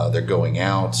 They're going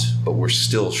out, but we're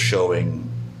still showing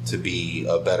to be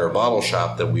a better bottle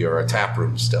shop than we are a tap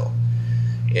room still.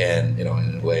 And, in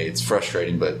a way, it's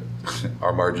frustrating, but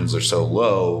our margins are so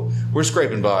low, we're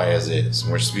scraping by as is.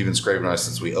 We've been scraping by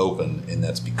since we opened, and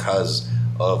that's because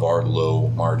of our low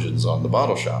margins on the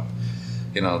bottle shop.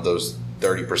 Those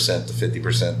 30% to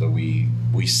 50% that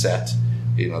we set,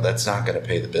 that's not going to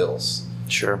pay the bills.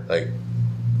 Sure. Like,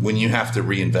 when you have to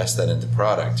reinvest that into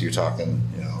product, you're talking,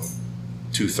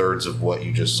 2/3 of what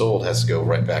you just sold has to go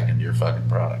right back into your fucking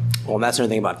product. Well, and that's another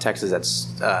thing about Texas that's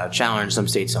challenged. Some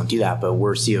states don't do that, but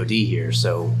we're COD here,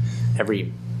 so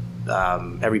every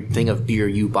thing of beer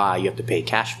you buy, you have to pay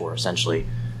cash for, essentially.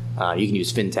 You can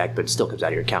use FinTech, but it still comes out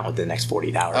of your account within the next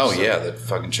 48 hours. Oh, so. Yeah, that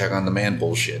fucking check on demand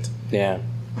bullshit. Yeah.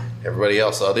 Everybody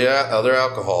else, other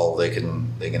alcohol, they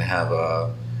can have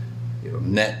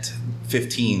net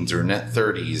 15s or net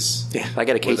 30s. Yeah, I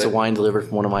got a case of wine delivered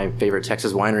from one of my favorite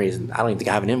Texas wineries, and I don't even think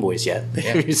I have an invoice yet.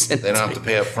 Yeah, they don't have to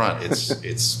pay up front.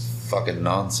 It's fucking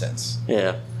nonsense.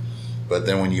 Yeah. But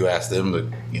then when you ask them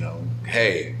to,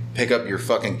 hey, pick up your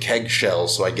fucking keg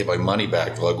shells so I get my money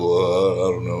back, they're like, well,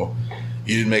 I don't know.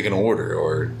 You didn't make an order,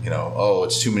 or, oh,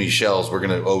 it's too many shells, we're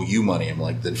going to owe you money. I'm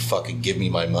like, then fucking give me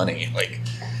my money. Like,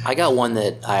 I got one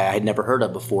that I had never heard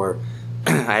of before.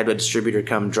 I had a distributor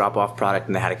come drop off product,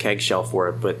 and they had a keg shell for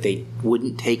it, but they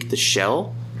wouldn't take the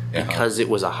shell because it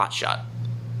was a hot shot.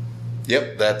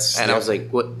 Yep, I was like,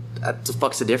 what the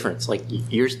fuck's the difference? Like,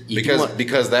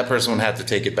 because that person would have to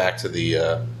take it back to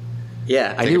the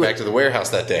back to the warehouse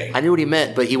that day. I knew what he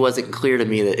meant, but he wasn't clear to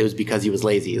me that it was because he was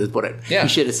lazy. That's what he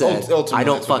should have said. I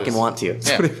don't fucking want to.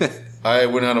 Yeah. I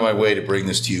went out of my way to bring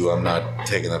this to you. I'm not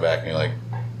taking that back. And you're like,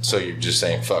 so you're just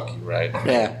saying fuck you, right?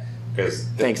 Yeah.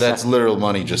 Because that's literal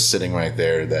money just sitting right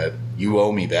there that you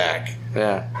owe me back.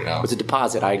 Yeah. It was a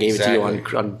deposit. I gave it to you on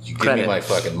credit. Give me my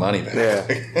fucking money back.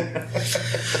 Yeah.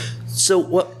 So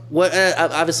what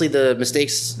obviously the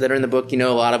mistakes that are in the book, a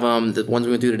lot of them, the ones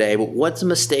we went through today, but what's a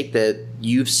mistake that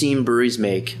you've seen breweries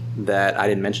make that I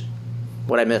didn't mention?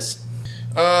 What'd I miss?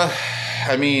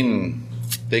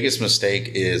 Biggest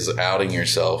mistake is outing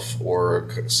yourself, or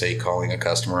say calling a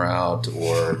customer out,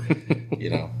 or,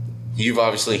 you've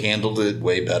obviously handled it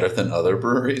way better than other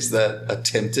breweries that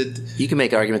attempted. You can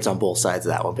make arguments on both sides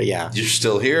of that one, but yeah. You're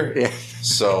still here? Yeah.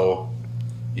 So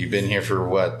you've been here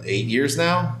for 8 years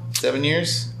now? 7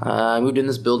 years? I moved in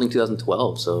this building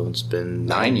 2012, so it's been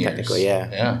 9 years. Technically, yeah.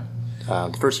 Yeah.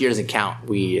 The first year doesn't count.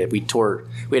 We had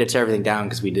to tear everything down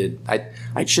because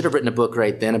I should have written a book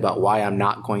right then about why I'm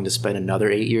not going to spend another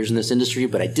 8 years in this industry,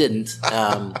 but I didn't.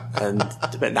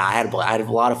 But I had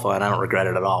a lot of fun. I don't regret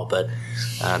it at all. But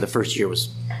the first year was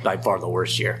by far the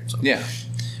worst year. So. Yeah.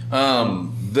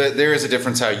 There is a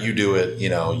difference how you do it.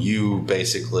 You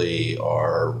basically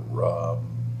are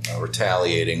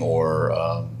retaliating,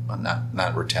 or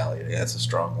not retaliating. That's a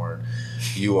strong word.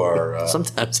 You are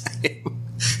sometimes I am.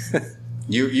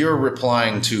 You're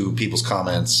replying to people's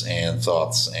comments and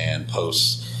thoughts and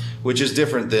posts, which is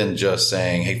different than just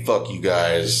saying, "Hey, fuck you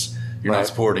guys, you're not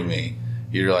supporting me."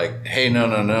 You're like, "Hey,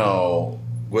 no,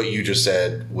 what you just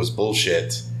said was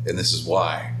bullshit, and this is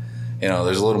why."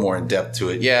 There's a little more in depth to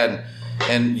it. Yeah,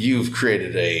 and you've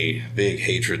created a big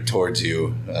hatred towards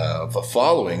you, of a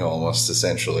following almost,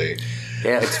 essentially.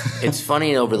 Yeah, it's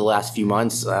funny over the last few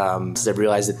months, I've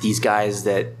realized that these guys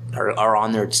that are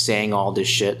on there saying all this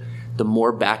shit, the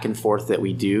more back and forth that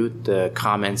we do, the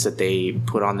comments that they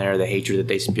put on there, the hatred that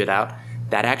they spit out,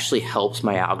 that actually helps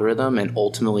my algorithm and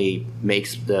ultimately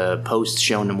makes the post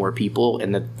shown to more people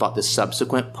and the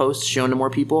subsequent posts shown to more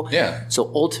people. Yeah. So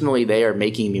ultimately they are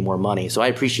making me more money. So I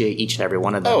appreciate each and every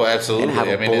one of them. Oh, absolutely. And have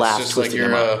a blast it's just like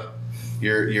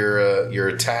your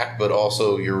attack, but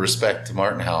also your respect to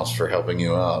Martin House for helping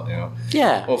you out.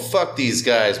 Yeah. Well, fuck these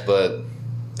guys, but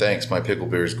thanks. My pickle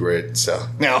beer is great. So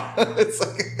now it's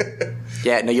like.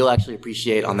 Yeah, no, you'll actually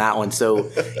appreciate on that one. So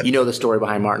the story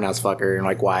behind Martin House Fucker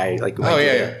and why.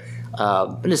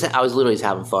 I was literally just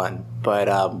having fun, but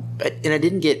I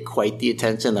didn't get quite the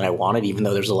attention that I wanted, even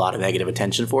though there's a lot of negative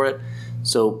attention for it.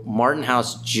 So Martin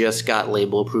House just got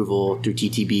label approval through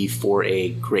TTB for a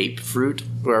grape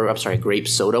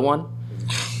soda one,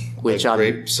 which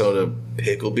grape soda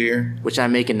pickle beer, which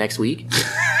I'm making next week.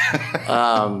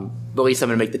 But at least I'm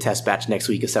going to make the test batch next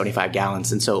week of 75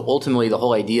 gallons. And so ultimately the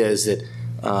whole idea is that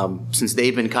since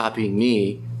they've been copying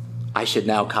me, I should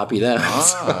now copy them.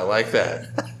 I like that.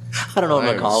 I don't know what I'm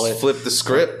going to call it. Flip the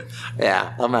script. Yeah,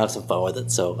 I'm going to have some fun with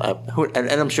it. So,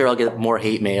 and I'm sure I'll get more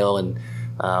hate mail, and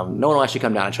no one will actually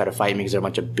come down and try to fight me because they're a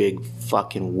bunch of big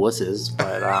fucking wusses.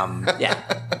 But yeah.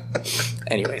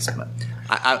 Anyways,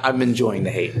 I'm enjoying the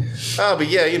hate. But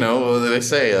yeah, they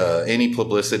say any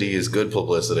publicity is good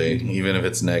publicity, even if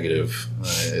it's negative,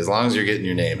 as long as you're getting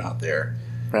your name out there.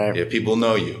 Right. Yeah, people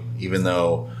know you, even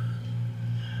though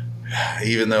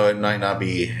it might not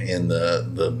be in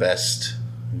the best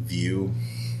view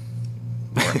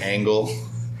or angle.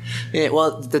 Yeah,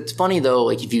 well, that's funny though.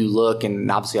 Like if you look, and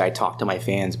obviously I talk to my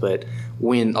fans, but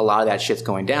when a lot of that shit's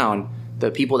going down, the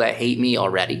people that hate me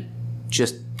already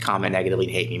just comment negatively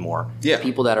and hate me more. Yeah.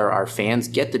 People that are our fans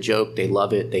get the joke. They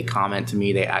love it. They comment to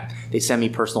me. They send me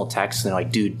personal texts and they're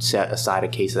like, dude, set aside a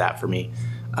case of that for me.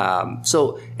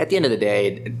 So at the end of the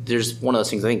day, there's one of those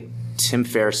things. I think Tim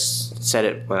Ferriss said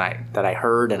it that I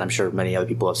heard, and I'm sure many other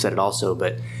people have said it also,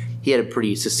 but he had a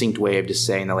pretty succinct way of just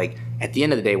saying that, like, at the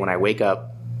end of the day, when I wake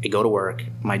up, I go to work,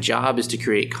 my job is to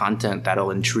create content that'll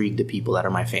intrigue the people that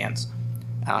are my fans.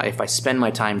 If I spend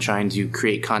my time trying to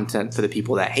create content for the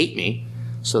people that hate me,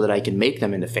 so that I can make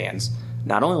them into fans.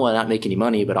 Not only will I not make any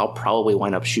money, but I'll probably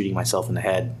wind up shooting myself in the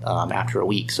head after a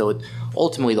week. So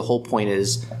ultimately, the whole point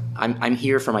is I'm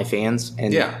here for my fans,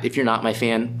 and if you're not my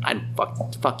fan,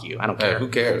 fuck you. I don't care. Who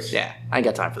cares? Yeah, I ain't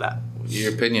got time for that.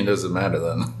 Your opinion doesn't matter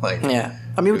then.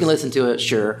 I mean, we can listen to it,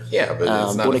 sure. Yeah, but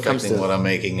it's not affecting what I'm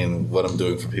making and what I'm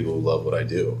doing for people who love what I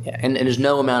do. Yeah, and there's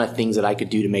no amount of things that I could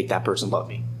do to make that person love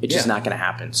me. It's just not going to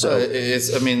happen. So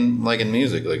it's, I mean, like in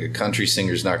music, like a country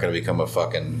singer's not going to become a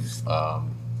fucking, I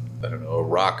don't know, a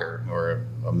rocker or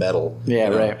a metal,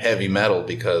 heavy metal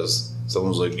because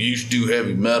someone's like, you should do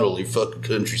heavy metal, you fucking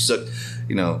country suck.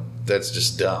 You know, that's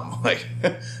just dumb. Like,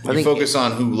 you focus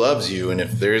on who loves you, and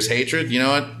if there is hatred, you know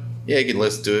what? Yeah, you can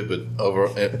listen to it, but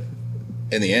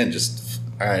in the end, just,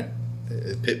 all right,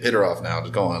 hit her off now.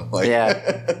 Just go on. Like,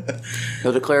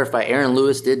 So to clarify, Aaron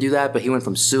Lewis did do that, but he went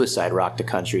from suicide rock to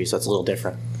country, so it's a little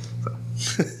different.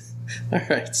 All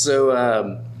right,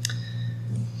 so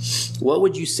what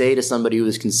would you say to somebody who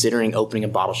is considering opening a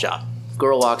bottle shop?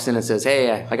 Girl walks in and says,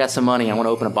 hey, I got some money. I want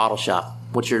to open a bottle shop.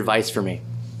 What's your advice for me?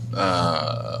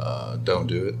 Don't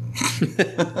do it.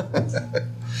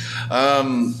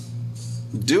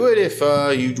 Do it if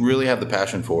you really have the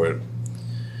passion for it.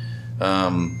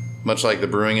 Much like the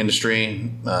brewing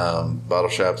industry, bottle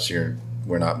shops,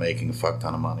 we're not making a fuck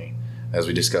ton of money. As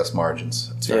we discussed,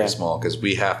 margins. It's very small because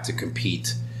we have to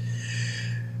compete.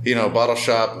 You know, bottle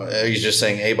shop, are you just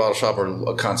saying a bottle shop or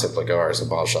a concept like ours, a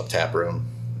bottle shop tap room?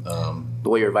 The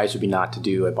way your advice would be not to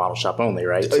do a bottle shop only,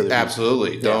 right? So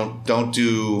absolutely. Don't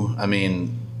do, I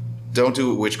mean, don't do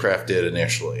what Witchcraft did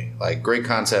initially. Like, great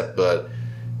concept, but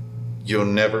you'll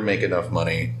never make enough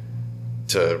money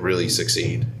to really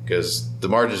succeed because the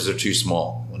margins are too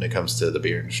small when it comes to the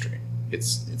beer industry.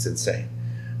 It's insane.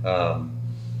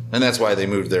 And that's why they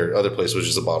moved their other place, which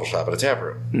is a bottle shop and a tap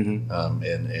room. Mm-hmm.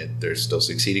 And they're still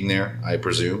succeeding there, I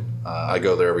presume. I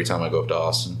go there every time I go up to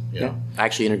Austin. You know? I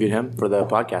actually interviewed him for the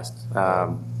podcast.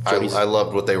 I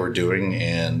loved what they were doing,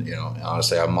 and you know,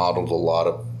 honestly, I modeled a lot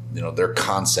of their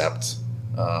concept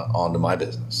onto my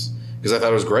business because I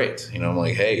thought it was great. You know, I'm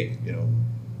like, hey,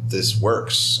 this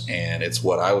works, and it's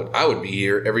what I would be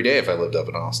here every day if I lived up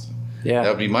in Austin. Yeah, that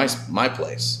would be my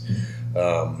place.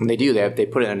 And they do. They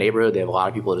put it in a neighborhood. They have a lot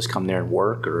of people that just come there and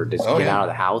work or just get out of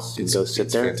the house and go sit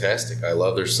there. It's fantastic. I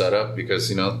love their setup because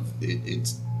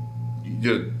it's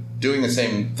you're doing the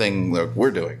same thing that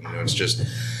we're doing. It's just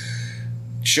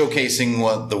showcasing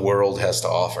what the world has to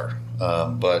offer.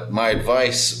 But my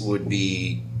advice would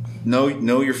be know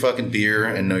your fucking beer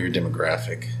and know your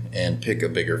demographic and pick a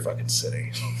bigger fucking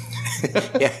city.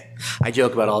 Yeah, I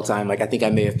joke about it all the time. Like, I think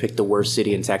I may have picked the worst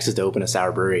city in Texas to open a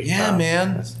sour brewery. Yeah,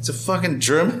 man. It's a fucking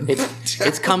German.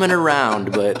 It's coming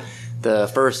around, but the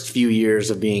first few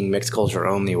years of being mixed culture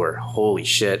only were holy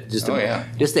shit. Just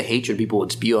the hatred people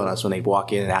would spew on us when they'd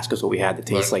walk in and ask us what we had that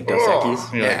tastes like Dos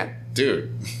Equis. Yeah. Like,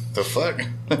 dude, the fuck?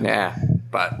 Yeah,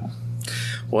 but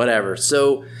whatever.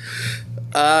 So,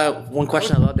 one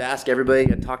question I love to ask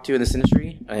everybody I talk to in this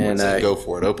industry. And go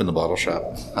for it. Open the bottle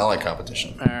shop. I like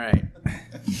competition. All right.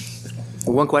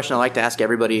 One question I like to ask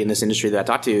everybody in this industry that I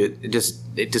talk to, it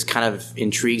just kind of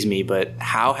intrigues me, but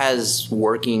how has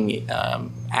working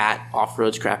at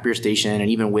Off-Roads Craft Beer Station and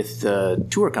even with the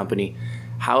tour company,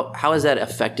 how has that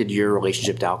affected your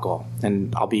relationship to alcohol?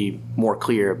 And I'll be more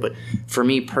clear, but for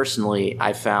me personally,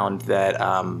 I found that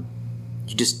I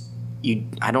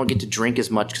don't get to drink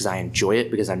as much because I enjoy it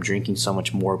because I'm drinking so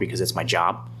much more because it's my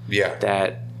job. Yeah.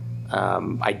 That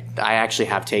I actually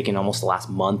have taken almost the last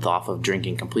month off of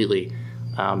drinking completely.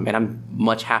 And I'm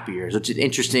much happier. So it's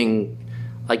interesting.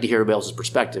 I'd like to hear everybody else's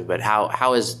perspective, but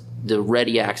how has the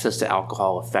ready access to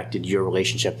alcohol affected your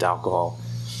relationship to alcohol?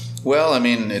 Well, I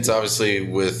mean, it's obviously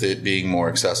with it being more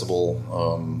accessible,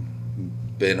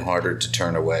 been harder to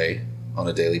turn away on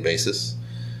a daily basis.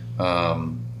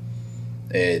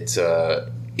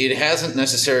 It hasn't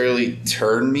necessarily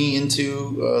turned me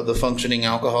into the functioning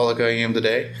alcoholic I am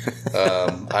today.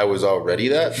 I was already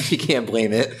that. You can't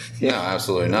blame it. No,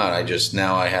 absolutely not. I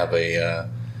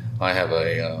have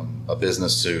a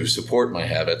business to support my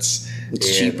habits.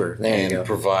 It's cheaper and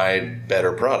provide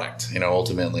better product.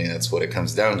 Ultimately that's what it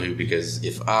comes down to. Because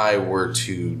if I were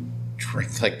to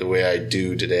drink like the way I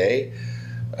do today,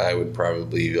 I would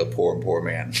probably be a poor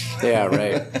man. Yeah,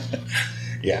 right.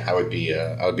 Yeah, I would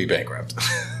be bankrupt.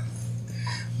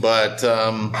 But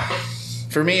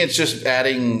for me, it's just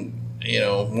adding,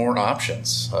 more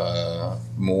options,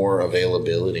 more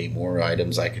availability, more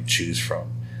items I could choose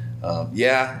from.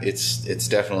 It's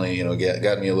definitely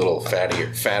got me a little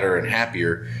fatter and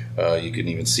happier. You can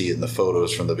even see it in the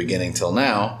photos from the beginning till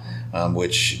now,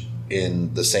 which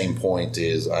in the same point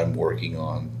is I'm working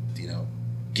on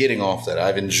getting off that.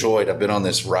 I've been on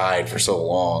this ride for so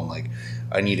long. Like,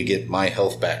 I need to get my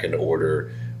health back into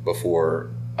order before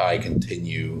I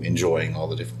continue enjoying all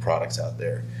the different products out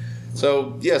there.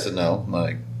 So, yes and no.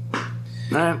 Like, all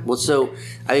right. Well, so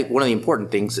I think one of the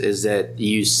important things is that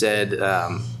you said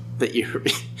that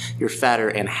you're fatter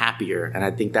and happier, and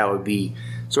I think that would be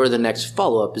sort of the next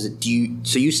follow up. Is it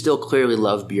so you still clearly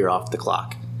love beer off the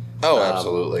clock? Oh,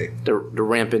 absolutely. The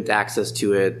rampant access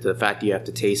to it, the fact that you have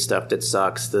to taste stuff that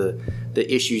sucks, the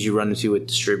issues you run into with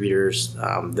distributors,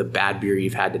 the bad beer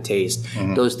you've had to taste,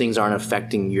 those things aren't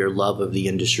affecting your love of the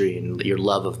industry and your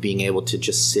love of being able to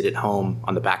just sit at home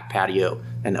on the back patio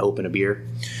and open a beer?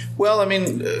 Well, I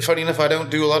mean, funny enough, I don't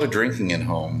do a lot of drinking at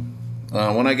home.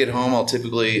 When I get home,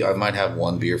 I might have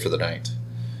one beer for the night,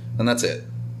 and that's it.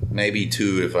 Maybe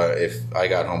two if I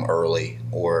got home early,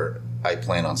 or I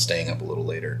plan on staying up a little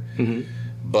later.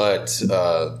 But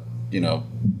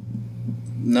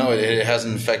no, it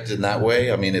hasn't affected in that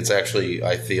way. I mean, it's actually,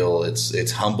 I feel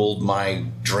it's humbled my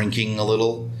drinking a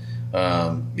little,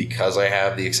 because I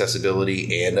have the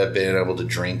accessibility and I've been able to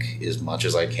drink as much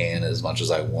as I can, as much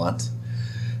as I want.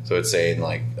 So it's saying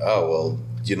like, oh, well,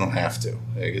 you don't have to.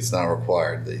 Like, it's not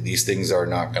required. These things are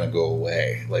not going to go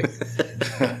away. Like,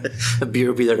 the beer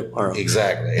will be there tomorrow.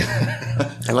 Exactly.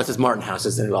 Unless it's Martin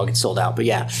Houses, then it all gets sold out. But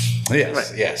yeah.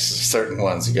 Yes, right. Yes. Certain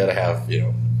ones, you got to have,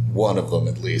 one of them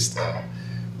at least.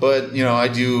 But,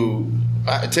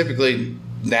 typically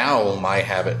now my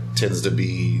habit tends to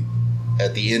be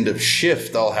at the end of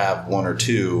shift, I'll have one or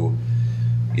two,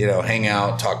 hang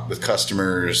out, talk with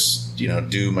customers,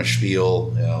 do my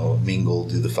spiel, mingle,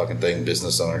 do the fucking thing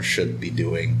business owners should be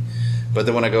doing. But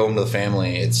then when I go home to the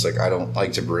family, it's like I don't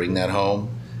like to bring that home.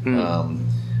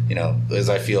 As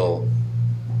I feel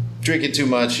drinking too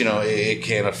much, it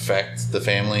can affect the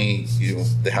family,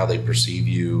 how they perceive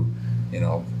you,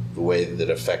 the way that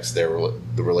it affects the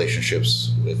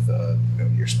relationships with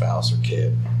your spouse or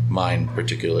kid. Mine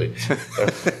particularly.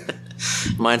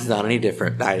 Mine's not any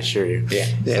different, I assure you. Yeah.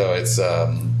 So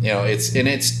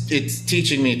it's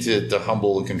teaching me to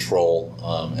humble and control,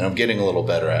 and I'm getting a little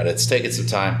better at it. It's taken some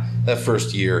time. That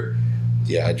first year,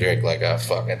 I drank like a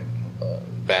fucking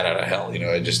bat out of hell.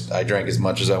 I drank as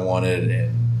much as I wanted.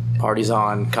 And parties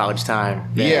on, college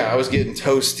time. Yeah, I was getting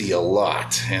toasty a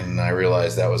lot, and I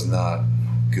realized that was not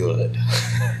good.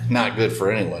 Not good for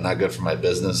anyone. Not good for my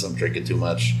business. I'm drinking too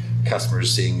much.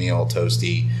 Customers seeing me all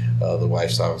toasty. The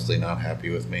wife's obviously not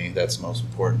happy with me. That's most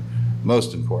important.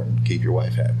 Most important, keep your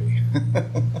wife happy.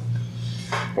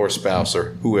 Or spouse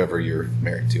or whoever you're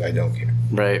married to. I don't care.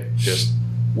 Right. Just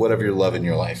whatever you love in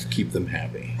your life, keep them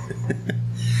happy.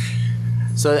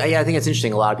 So, I think it's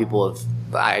interesting. A lot of people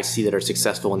I see that are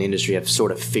successful in the industry have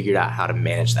sort of figured out how to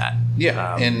manage that.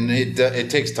 Yeah, and it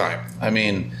takes time. I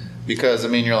mean, because,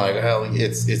 you're like, hell,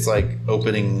 it's like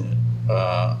opening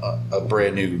a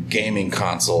brand new gaming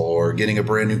console or getting a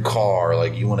brand new car.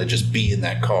 Like, you want to just be in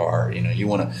that car. You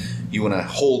want to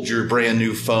hold your brand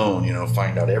new phone.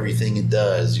 Find out everything it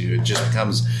does. It just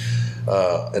becomes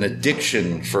an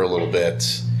addiction for a little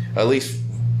bit. At least,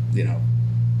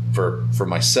 for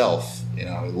myself.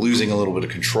 Losing a little bit of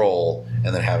control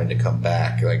and then having to come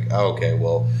back. Like, oh, okay,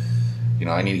 well,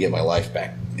 I need to get my life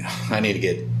back. I need to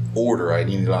get order. I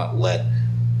need to not let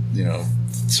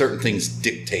certain things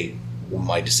dictate what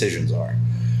my decisions are.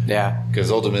 Yeah. Because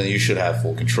ultimately you should have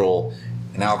full control,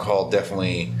 and alcohol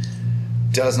definitely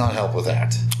does not help with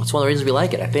that. That's one of the reasons we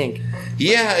like it, I think.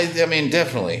 Yeah,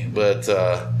 definitely. But,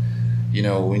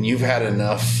 when you've had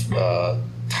enough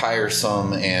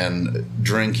tiresome and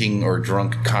drinking or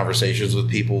drunk conversations with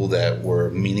people that were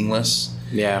meaningless.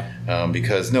 Yeah.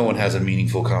 Because no one has a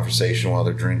meaningful conversation while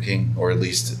they're drinking, or at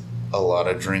least a lot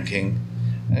of drinking.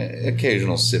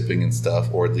 Occasional sipping and stuff,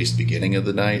 or at least beginning of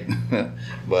the night.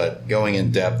 But going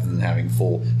in depth and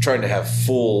trying to have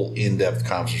full in-depth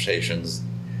conversations,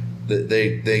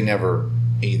 they never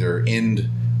either end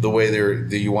the way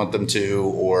that you want them to,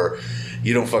 or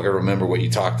you don't fucking remember what you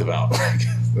talked about.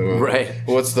 Right.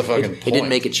 What's the fucking point? It didn't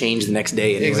make a change the next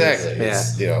day anyways.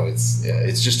 Exactly. Yeah.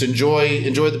 It's just enjoy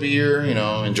the beer,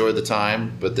 enjoy the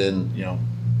time, but then,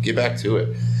 get back to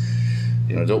it.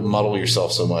 Don't muddle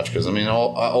yourself so much, because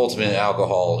ultimately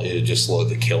alcohol, it just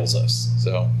slowly kills us.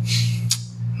 So,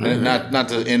 not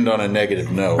to end on a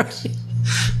negative note,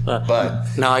 but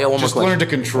no, I got one more just question. learn to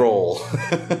control.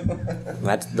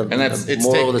 That's the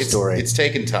moral of the story. It's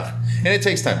taken time, and it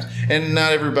takes time, and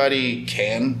not everybody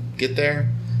can get there.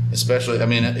 Especially,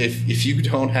 if you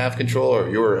don't have control, or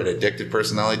you're an addicted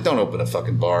personality, don't open a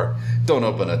fucking bar, don't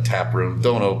open a tap room,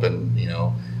 don't open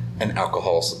an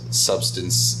alcohol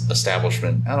substance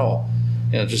establishment at all.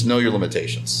 Just know your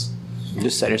limitations. You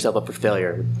just set yourself up for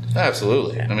failure.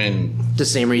 Absolutely. I mean, the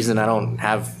same reason I don't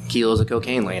have kilos of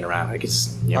cocaine laying around. Like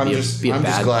it's, I'm just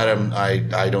glad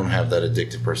I don't have that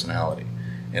addictive personality,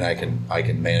 and I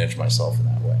can manage myself in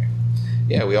that way.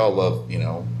 Yeah, we all love,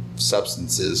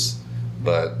 substances,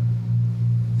 but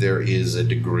there is a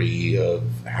degree of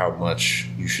how much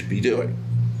you should be doing.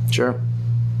 Sure.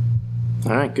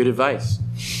 All right, good advice.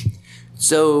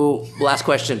 So, last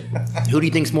question. Who do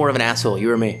you think's more of an asshole,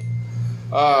 you or me?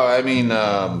 I mean,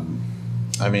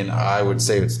 I would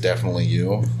say it's definitely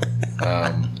you.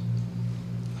 I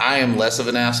am less of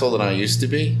an asshole than I used to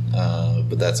be,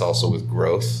 but that's also with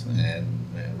growth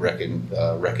and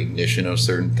recognition of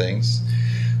certain things.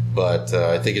 But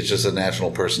I think it's just a natural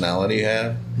personality you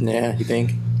have. Yeah, you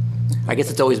think? I guess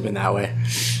it's always been that way.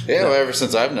 Yeah, well, ever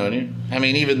since I've known you. I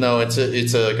mean, even though it's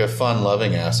like a fun,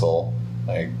 loving asshole,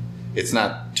 like it's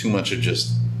not too much of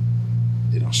just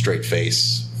straight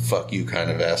face, fuck you kind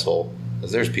of asshole.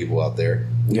 Because there's people out there.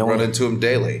 You run into them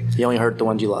daily. You only hurt the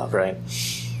ones you love, right?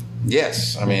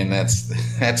 Yes, I mean that's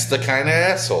the kind of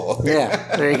asshole.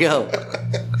 Yeah, there you go.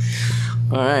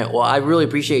 All right. Well, I really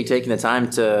appreciate you taking the time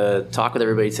to talk with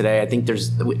everybody today. I think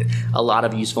there's a lot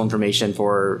of useful information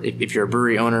for if you're a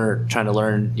brewery owner trying to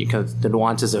learn the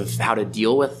nuances of how to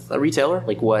deal with a retailer,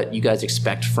 like what you guys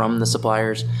expect from the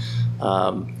suppliers.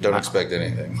 Don't expect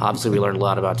anything. Obviously, we learned a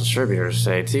lot about distributors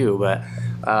today too. But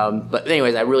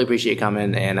anyways, I really appreciate you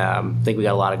coming, and I think we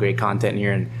got a lot of great content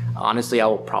here. And honestly, I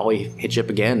will probably hit you up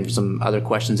again for some other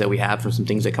questions that we have from some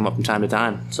things that come up from time to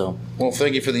time. So, well,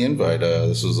 thank you for the invite.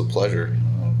 This was a pleasure.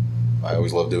 I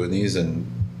always love doing these, and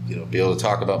be able to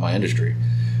talk about my industry.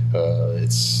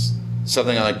 It's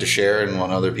something I like to share and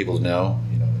want other people to know.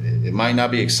 It might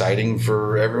not be exciting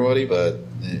for everybody, but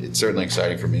it's certainly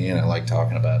exciting for me, and I like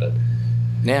talking about it.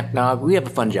 Yeah, no, we have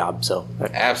a fun job, so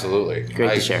absolutely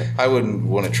great to share. I wouldn't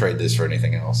want to trade this for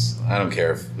anything else. I don't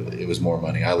care if it was more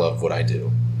money. I love what I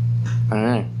do. All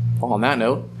right. Well, on that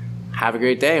note, have a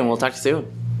great day, and we'll talk to you soon.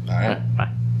 All right. Bye.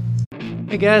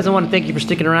 Hey guys, I want to thank you for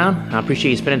sticking around. I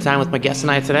appreciate you spending time with my guest and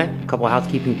I today. A couple of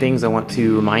housekeeping things. I want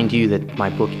to remind you that my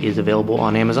book is available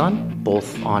on Amazon,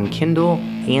 both on Kindle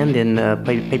and in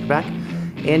paperback.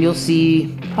 And you'll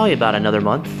see probably about another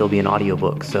month there'll be an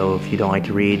audiobook. So if you don't like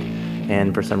to read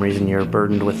and for some reason you're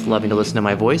burdened with loving to listen to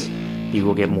my voice, you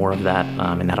will get more of that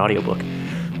in that audiobook.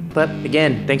 But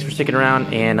again, thanks for sticking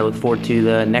around, and I look forward to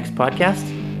the next podcast.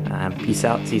 Peace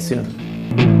out. See you soon.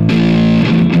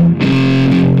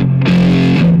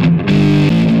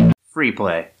 Free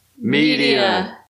Play Media.